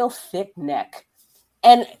has a real thick neck,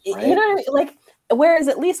 and Right. you know what I mean? Like, whereas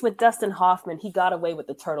at least with Dustin Hoffman, he got away with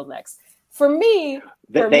the turtlenecks. For me,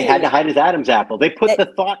 They had to hide his Adam's apple. They put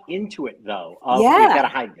the thought into it, though. We've got to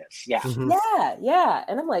hide this. Yeah. Mhm. Yeah.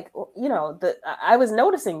 And I'm like, you know, I was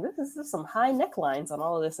noticing this is some high necklines on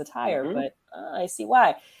all of this attire, but I see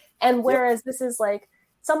why. And whereas this is like,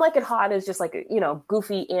 Some Like It Hot is just like, you know,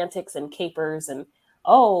 goofy antics and capers and,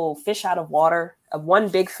 fish out of water, one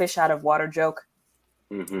big fish out of water joke.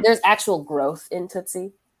 Mm-hmm. There's actual growth in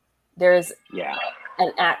Tootsie. There's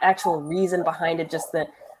an actual reason behind it, just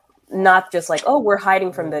not just like, we're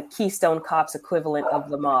hiding from the Keystone Cops equivalent of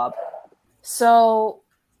the mob. So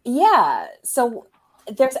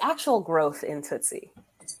there's actual growth in Tootsie.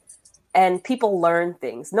 And people learn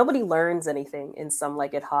things. Nobody learns anything in Some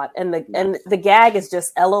Like It Hot. And the gag is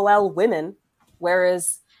just LOL women,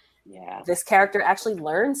 whereas this character actually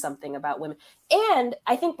learns something about women. And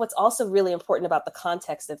I think what's also really important about the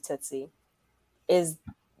context of Tootsie is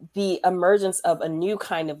the emergence of a new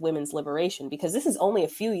kind of women's liberation, because this is only a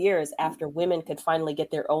few years after women could finally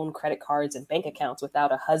get their own credit cards and bank accounts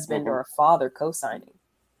without a husband or a father co-signing.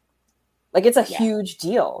 Like, it's a huge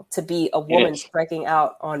deal to be a woman striking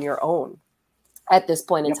out on your own at this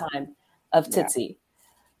point in time of Tootsie.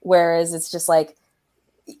 Whereas it's just like,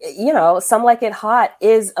 you know, Some Like It Hot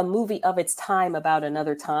is a movie of its time about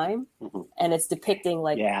another time. And it's depicting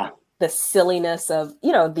like the silliness of,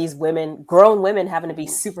 you know, these women, grown women having to be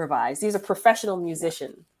supervised. These are professional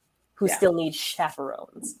musicians who still need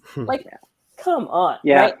chaperones. Like, come on.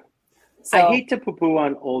 Right? So, I hate to poo-poo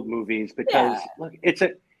on old movies because look,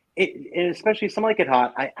 and especially Some Like It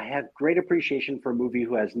Hot, I have great appreciation for a movie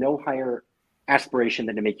who has no higher aspiration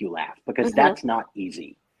than to make you laugh, because that's not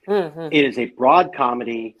easy. It is a broad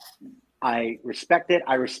comedy. I respect it.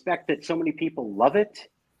 I respect that so many people love it,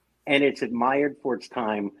 and it's admired for its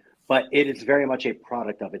time, but it is very much a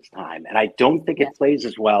product of its time. And I don't think it plays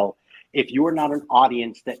as well if you are not an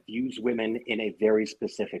audience that views women in a very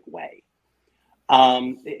specific way.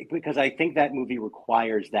 Because I think that movie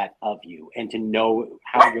requires that of you, and to know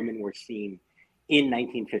how women were seen in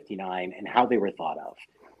 1959 and how they were thought of.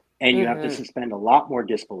 And you have to suspend a lot more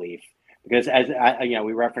disbelief, because as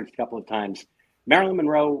we referenced a couple of times, Marilyn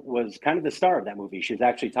Monroe was kind of the star of that movie. She was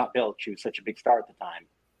actually top billed. She was such a big star at the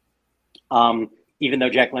time. Even though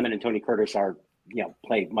Jack Lemmon and Tony Curtis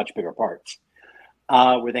play much bigger parts,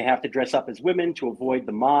 where they have to dress up as women to avoid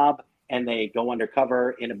the mob. And they go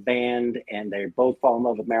undercover in a band, and they both fall in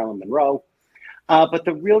love with Marilyn Monroe. But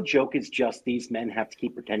the real joke is just these men have to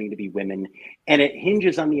keep pretending to be women. And it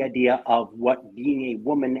hinges on the idea of what being a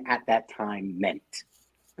woman at that time meant.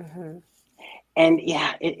 And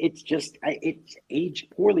it's aged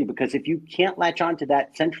poorly, because if you can't latch on to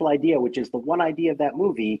that central idea, which is the one idea of that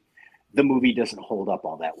movie, the movie doesn't hold up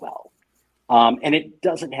all that well. And it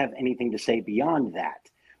doesn't have anything to say beyond that.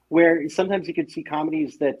 Where sometimes you could see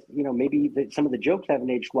comedies that, you know, maybe some of the jokes haven't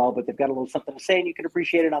aged well, but they've got a little something to say, and you can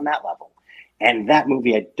appreciate it on that level. And that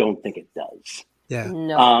movie, I don't think it does. Yeah.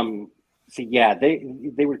 No.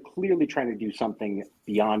 They were clearly trying to do something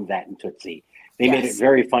beyond that in Tootsie. They made it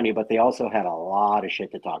very funny, but they also had a lot of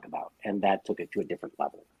shit to talk about, and that took it to a different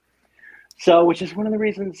level. So, which is one of the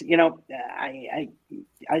reasons, you know,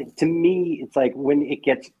 to me, it's like when it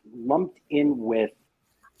gets lumped in with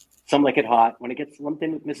Some Like It Hot, when it gets lumped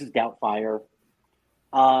in with Mrs. Doubtfire,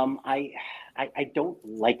 I don't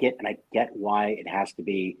like it, and I get why it has to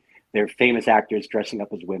be. They're famous actors dressing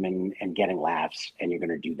up as women and getting laughs, and you're going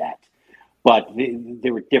to do that. But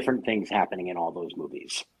there were different things happening in all those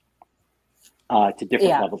movies to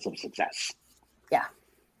different levels of success. Yeah.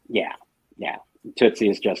 Tootsie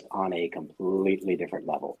is just on a completely different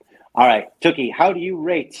level. All right, Tookie, how do you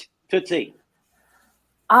rate Tootsie?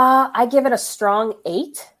 I give it a strong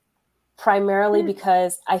 8. Primarily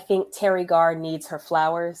because I think Terry Garr needs her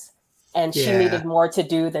flowers, and she needed more to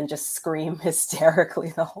do than just scream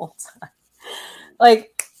hysterically the whole time.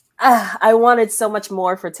 Like, I wanted so much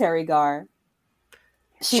more for Terry Garr.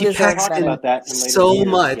 She deserves packs better. so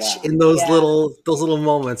much in those little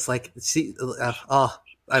moments. Like,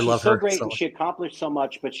 I love her. So great, and she accomplished so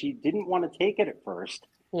much, but she didn't want to take it at first.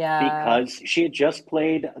 Because she had just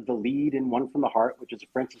played the lead in One from the Heart, which is a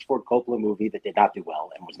Francis Ford Coppola movie that did not do well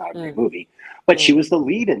and was not a great movie. But she was the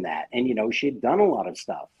lead in that. And, you know, she had done a lot of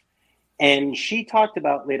stuff. And she talked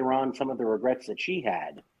about later on some of the regrets that she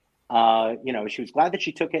had. You know, she was glad that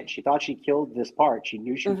she took it. She thought she killed this part. She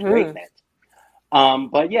knew she was great in it.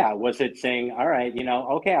 But yeah, was it saying, all right, you know,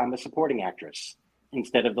 okay, I'm a supporting actress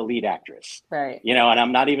instead of the lead actress. Right. You know, and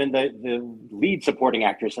I'm not even the lead supporting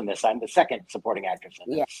actress in this. I'm the second supporting actress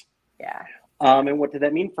in this. Yeah. And what did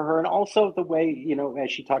that mean for her? And also the way,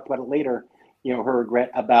 as she talked about it later, her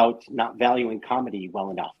regret about not valuing comedy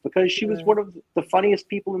well enough, because she was one of the funniest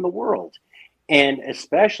people in the world. And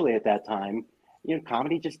especially at that time,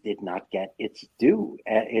 comedy just did not get its due,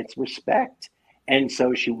 its respect. And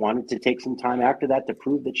so she wanted to take some time after that to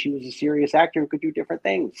prove that she was a serious actor who could do different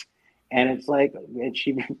things. And it's like, and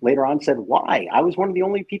she later on said, why? I was one of the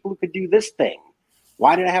only people who could do this thing.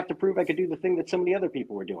 Why did I have to prove I could do the thing that so many other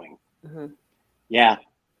people were doing? Mm-hmm. Yeah.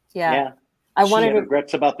 I wanted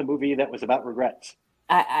regrets about the movie that was about regrets.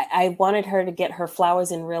 I wanted her to get her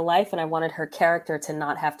flowers in real life, and I wanted her character to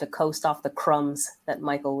not have to coast off the crumbs that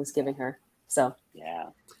Michael was giving her. So yeah,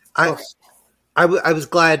 I was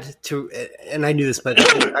glad to, and I knew this, but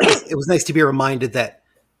it was nice to be reminded that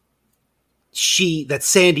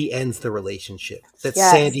Sandy ends the relationship. That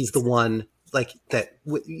Sandy's the one, like that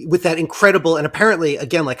with that incredible and apparently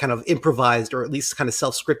again like kind of improvised or at least kind of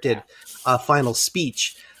self-scripted final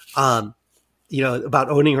speech. About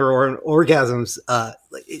owning her orgasms.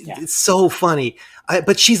 It's so funny.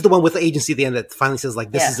 But she's the one with the agency at the end that finally says,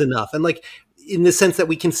 like, this is enough. And, like, in the sense that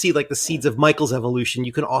we can see, like, the seeds of Michael's evolution,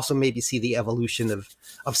 you can also maybe see the evolution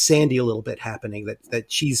of Sandy a little bit happening, that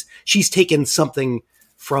she's taken something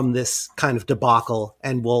from this kind of debacle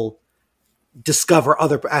and will discover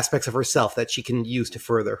other aspects of herself that she can use to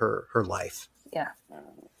further her life. Yeah.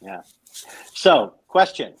 So,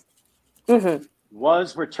 question. Mm-hmm.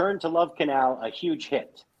 Was Return to Love Canal a huge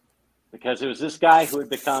hit? Because it was this guy who had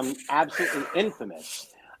become absolutely infamous.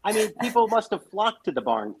 I mean, people must have flocked to the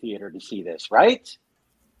Barn Theater to see this, right?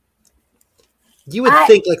 You would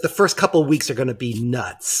think like the first couple of weeks are going to be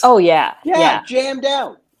nuts. Oh, yeah. Jammed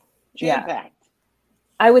out. Jam-packed.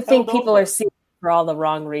 I would think people are seeing it for all the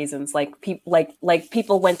wrong reasons. Like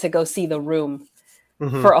people went to go see The Room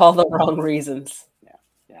for all the wrong reasons.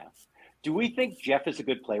 Yeah. Do we think Jeff is a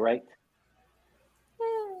good playwright?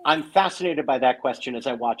 I'm fascinated by that question as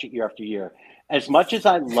I watch it year after year. As much as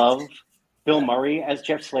I love Bill Murray as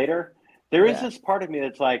Jeff Slater, there is this part of me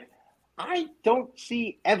that's like, I don't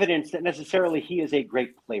see evidence that necessarily he is a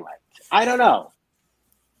great playwright. I don't know.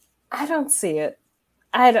 I don't see it.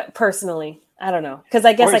 I don't know. Because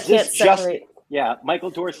I guess I can't separate. Michael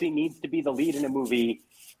Dorsey needs to be the lead in a movie,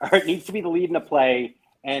 or needs to be the lead in a play,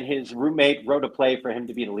 and his roommate wrote a play for him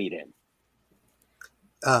to be the lead in.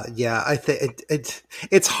 I think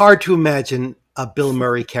it's hard to imagine a Bill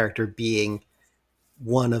Murray character being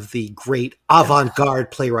one of the great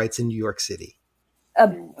avant-garde playwrights in New York City.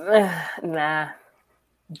 Nah.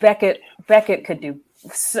 Beckett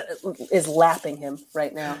is lapping him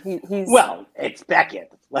right now. He's well, it's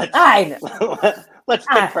Beckett. I know. Let's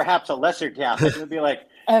pick perhaps a lesser gap. It would be like,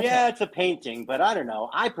 it's a painting, but I don't know.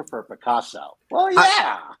 I prefer Picasso. Well,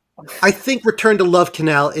 yeah. I think Return to Love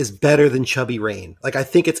Canal is better than Chubby Rain. Like, I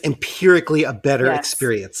think it's empirically a better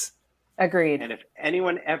experience. Agreed. And if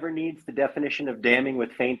anyone ever needs the definition of damning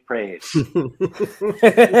with faint praise,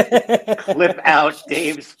 clip out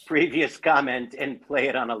Dave's previous comment and play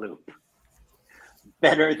it on a loop.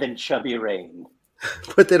 Better than Chubby Rain.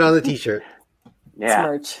 Put that on the t-shirt. Yeah.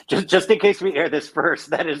 Merch. Just in case we air this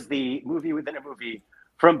first, that is the movie within a movie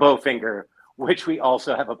from Bowfinger, which we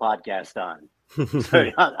also have a podcast on. So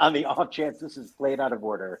on the off chance this is played out of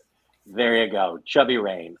order, there you go. Chubby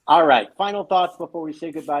Rain. All right. Final thoughts before we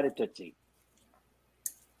say goodbye to Tootsie.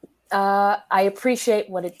 I appreciate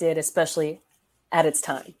what it did, especially at its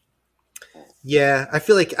time. Yeah, I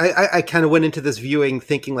feel like I kind of went into this viewing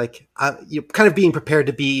thinking like, kind of being prepared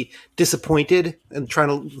to be disappointed and trying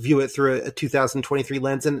to view it through a 2023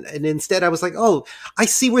 lens. And instead I was like, oh, I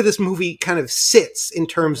see where this movie kind of sits in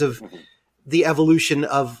terms of the evolution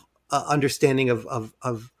of understanding of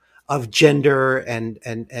gender and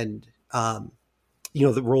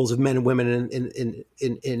the roles of men and women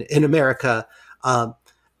in America.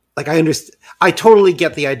 Like I totally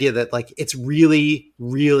get the idea that like it's really,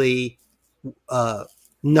 really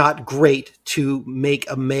not great to make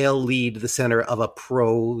a male lead the center of a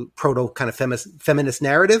proto kind of feminist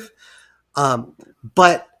narrative.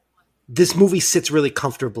 But this movie sits really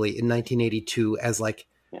comfortably in 1982 as like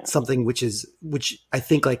something which I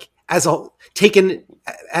think like as all taken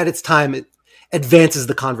at its time, it advances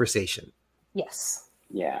the conversation. Yes.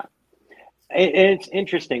 Yeah. It's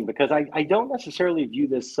interesting because I don't necessarily view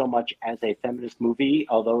this so much as a feminist movie,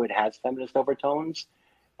 although it has feminist overtones,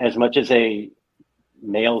 as much as a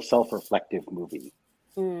male self-reflective movie.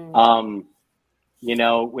 Which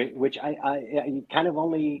I kind of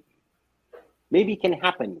only maybe can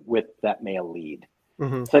happen with that male lead.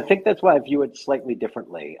 Mm-hmm. So I think that's why I view it slightly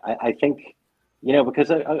differently. I think, because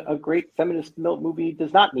a great feminist movie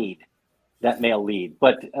does not need that male lead.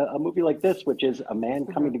 But a movie like this, which is a man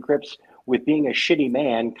coming to grips with being a shitty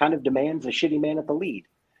man, kind of demands a shitty man at the lead.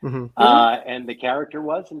 And the character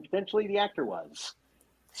was, and potentially the actor was.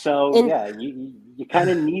 So you kind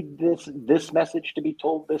of need this message to be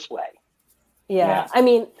told this way. Yeah. I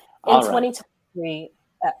mean, in 2023,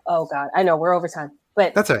 oh God, I know we're over time,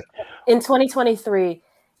 but that's all right. In 2023,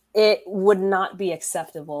 it would not be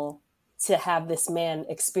acceptable to have this man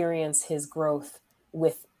experience his growth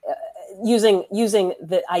with using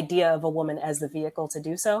the idea of a woman as the vehicle to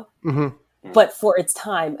do so. But for its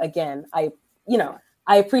time, again, I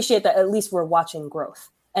appreciate that at least we're watching growth,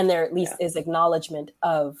 and there at least is acknowledgement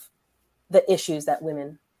of the issues that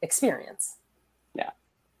women experience. Yeah,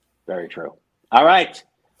 very true. All right,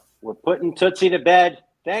 we're putting Tootsie to bed.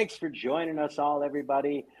 Thanks for joining us all,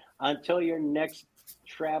 everybody. Until your next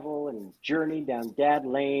travel and journey down Dad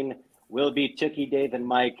Lane, we'll be Tookie, Dave, and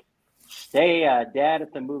Mike. Stay dad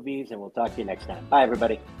at the movies, and we'll talk to you next time. Bye,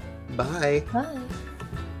 everybody. Bye. Bye.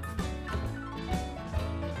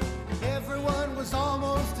 Everyone was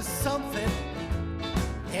almost to something.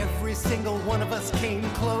 Every single one of us came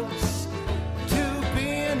close to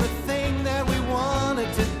being the thing that we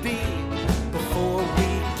wanted to be before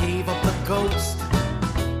we gave up the ghost.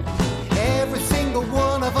 Every single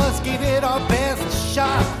one of us gave it our best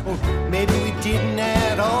shot, or maybe we didn't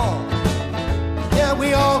at all. Yeah,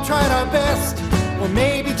 we all tried our best, or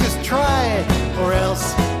maybe just tried, or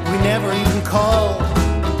else we never even called.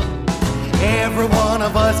 Every one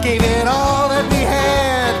of us gave it all that we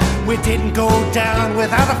had. We didn't go down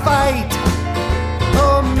without a fight.